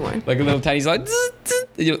tiny one. Like a little tiny, he's like.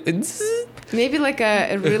 Maybe like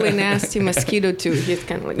a really nasty mosquito tooth. He's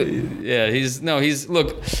kind of like. He's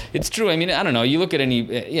look. It's true. I mean, I don't know. You look at any.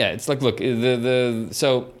 It's like look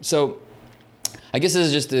so. I guess this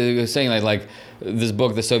is just saying like this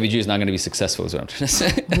book, The Soviet Jew, is not going to be successful. Is what I'm trying to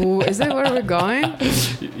say. Ooh, is that where we're going?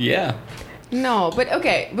 Yeah. No, but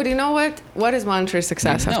okay. But you know what? What is monetary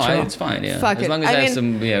success? It's fine. Yeah. Fuck as long as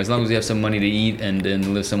as long as you have some money to eat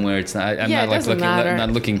and live somewhere, it's not. I'm not like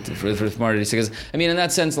looking for smarter because I mean in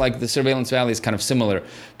that sense like the Surveillance Valley is kind of similar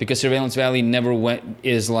because Surveillance Valley never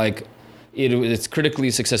is like. It's critically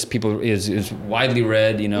successful. People is widely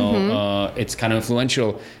read, it's kind of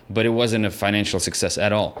influential, but it wasn't a financial success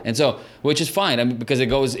at all. And so, which is fine, I mean, because it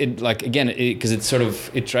tries to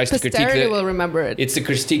critique. Posterity will remember it. It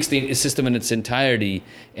critiques the system in its entirety,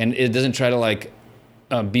 and it doesn't try to like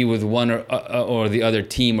be with one or the other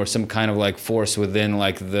team or some kind of like force within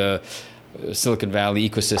like the Silicon Valley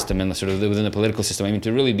ecosystem and sort of within the political system. I mean,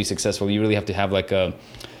 to really be successful, you really have to have like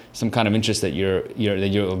some kind of interest that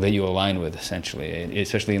you align with, essentially,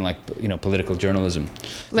 especially in like political journalism,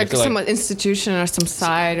 like some institution or some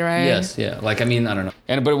side, right? Yes, yeah. Like I mean, I don't know.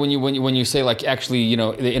 But when you say like actually,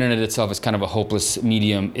 the internet itself is kind of a hopeless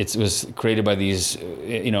medium. It was created by these,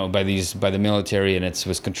 by the military, and it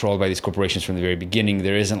was controlled by these corporations from the very beginning.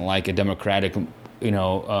 There isn't like a democratic, a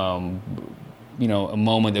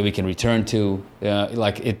moment that we can return to.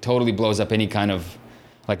 Like it totally blows up any kind of.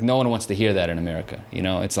 Like no one wants to hear that in America,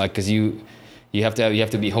 It's like because you have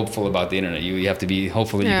to be hopeful about the internet. You have to be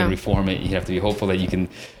hopeful that you can reform it. You have to be hopeful that you can,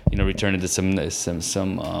 return it to some place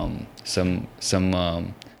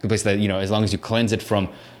that as long as you cleanse it from,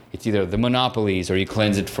 it's either the monopolies or you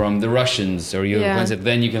cleanse it from the Russians or you cleanse it.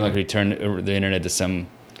 Then you can like return the internet to some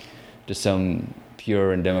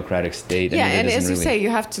pure and democratic state. Yeah, and as you say,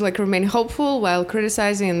 you have to like remain hopeful while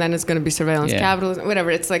criticizing, and then it's going to be surveillance capitalism,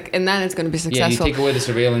 whatever. It's like, and then it's going to be successful. Yeah, you take away the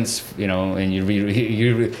surveillance, and you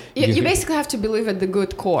basically have to believe at the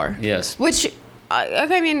good core. Yes. Which,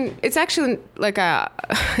 I mean, it's actually like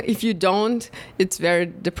if you don't, it's very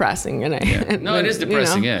depressing. And it is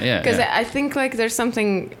depressing. Because I think like there's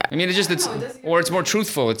something. I mean, it's more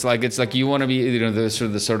truthful. It's like you want to be,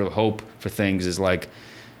 the sort of hope for things is like.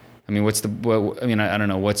 I mean, I don't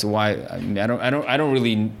know why. I mean, I don't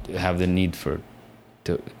really have the need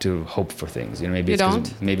to hope for things. Maybe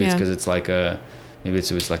it's because it's like maybe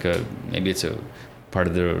it's a part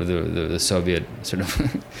of the Soviet sort of.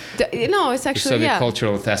 It's actually the Soviet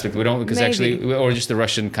cultural aspect. We don't because actually, or just the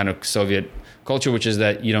Russian kind of Soviet culture, which is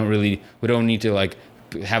that we don't need to like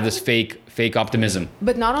have this fake optimism.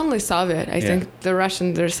 But not only Soviet. I think the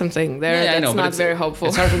Russian, there's something there that's not very hopeful.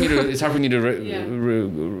 It's hard for me to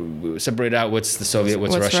separate out what's the Soviet,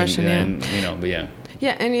 what's Russian, and but yeah.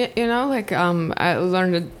 Yeah, and like I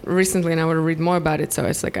learned it recently, and I want to read more about it. So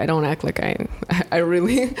it's like I don't act like I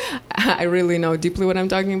really know deeply what I'm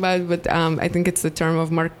talking about. But I think it's the term of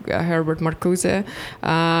Herbert Marcuse,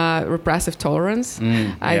 repressive tolerance.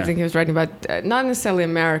 I think he was writing about not necessarily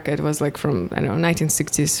America. It was like from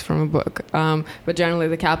 1960s from a book, but generally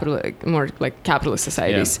the more capitalist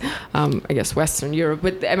societies. I guess Western Europe,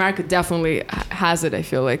 but America definitely has it. I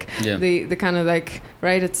feel like the kind of like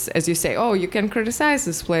right. It's as you say. Oh, you can criticize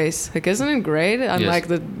this place, like isn't it great? Unlike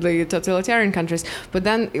the totalitarian countries. But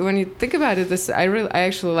then when you think about it, I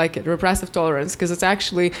actually like it, repressive tolerance, because it's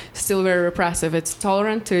actually still very repressive. It's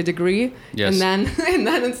tolerant to a degree, and then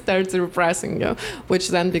it starts repressing you, which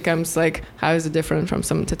then becomes like, how is it different from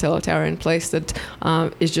some totalitarian place that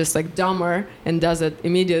is just like dumber and does it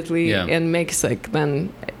immediately and makes like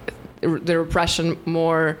then the repression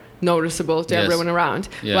more noticeable to everyone around.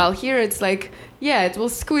 While here it's like, it will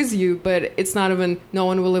squeeze you, but it's not even, no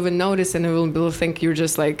one will even notice, and it will think you're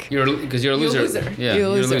just like... Because you're a loser. Yeah, you're a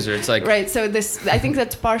loser. It's like... Right, so I think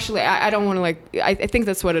that's partially, I don't want to like, I think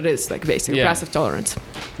that's what it is, like basically, repressive tolerance.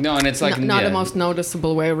 No, and it's like... Not the most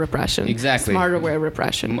noticeable way of repression. Exactly. Smarter way of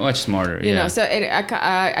repression. Much smarter, So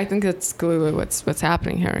I think that's clearly what's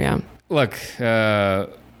happening here, Look, how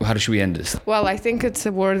should we end this? Well, I think it's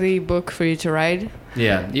a worthy book for you to read.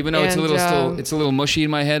 Yeah, even though it's a little mushy in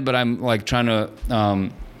my head, but I'm like trying to. I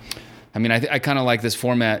mean, I kind of like this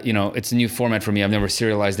format. It's a new format for me. I've never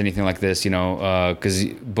serialized anything like this. Because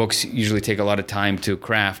books usually take a lot of time to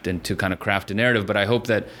craft and to kind of craft a narrative. But I hope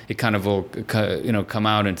that it kind of will, come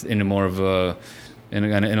out in a more of a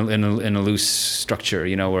in a loose structure.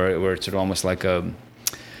 Where it's sort of almost like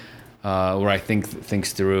where I think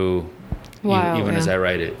things through. Wow, even as yeah. I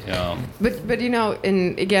write it. But you know,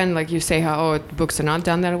 and again, like you say, how books are not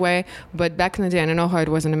done that way. But back in the day, and I know how it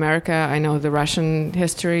was in America. I know the Russian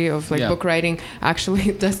history of like book writing.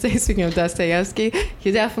 Actually, speaking of Dostoevsky,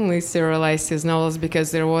 he definitely serialized his novels because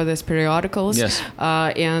there were these periodicals. Yes.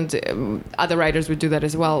 And other writers would do that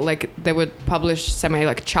as well. Like they would publish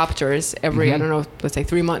like chapters every I don't know, let's say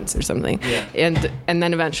 3 months or something. Yeah. And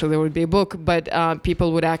then eventually there would be a book. But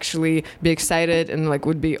people would actually be excited and like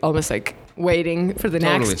would be almost like waiting for the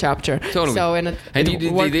next chapter. Totally. So they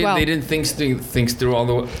didn't think through all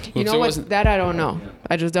the. You know what? That I don't know.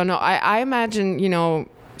 I just don't know. I imagine, you know,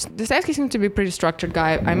 Dostoevsky seems to be a pretty structured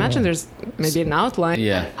guy. I imagine there's maybe an outline.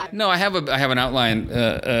 Yeah. No, I have an outline,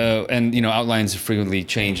 and you know, outlines frequently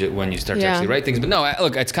change it when you start to actually write things. But no,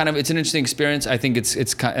 look, it's an interesting experience. I think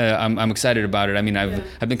I'm excited about it. I mean,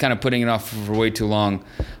 I've been kind of putting it off for way too long.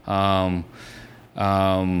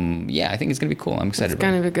 I think it's gonna be cool. I'm excited. It's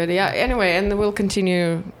gonna be good. Yeah. Anyway, and we'll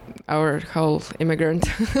continue our whole immigrant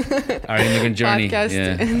journey. Podcast.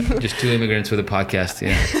 Yeah. Just 2 immigrants with a podcast.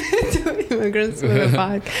 Yeah. 2 immigrants with a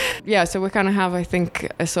podcast. Yeah. So we kind of have, I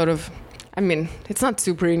think, a sort of. I mean, it's not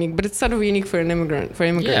super unique, but it's sort of unique for immigrants,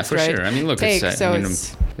 yeah, for right? sure. I mean, look, it's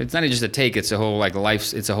not just a take. It's a whole like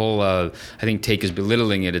life. It's a whole. I think take is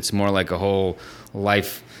belittling it. It's more like a whole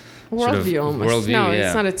life. Worldview almost. No,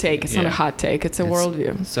 it's not a take. It's not a hot take. It's a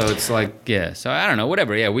worldview. So it's like, so I don't know,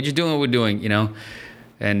 whatever. Yeah, we're just doing what we're doing, you know.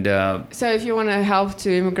 And so if you want to help 2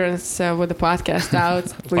 immigrants with the podcast out,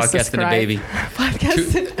 please podcast subscribe. And a baby.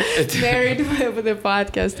 Podcast married with a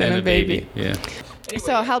podcast and a baby. Yeah.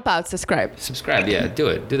 So help out, subscribe. Subscribe, yeah, do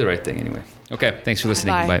it. Do the right thing anyway. Okay, thanks for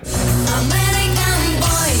listening. Bye. Bye.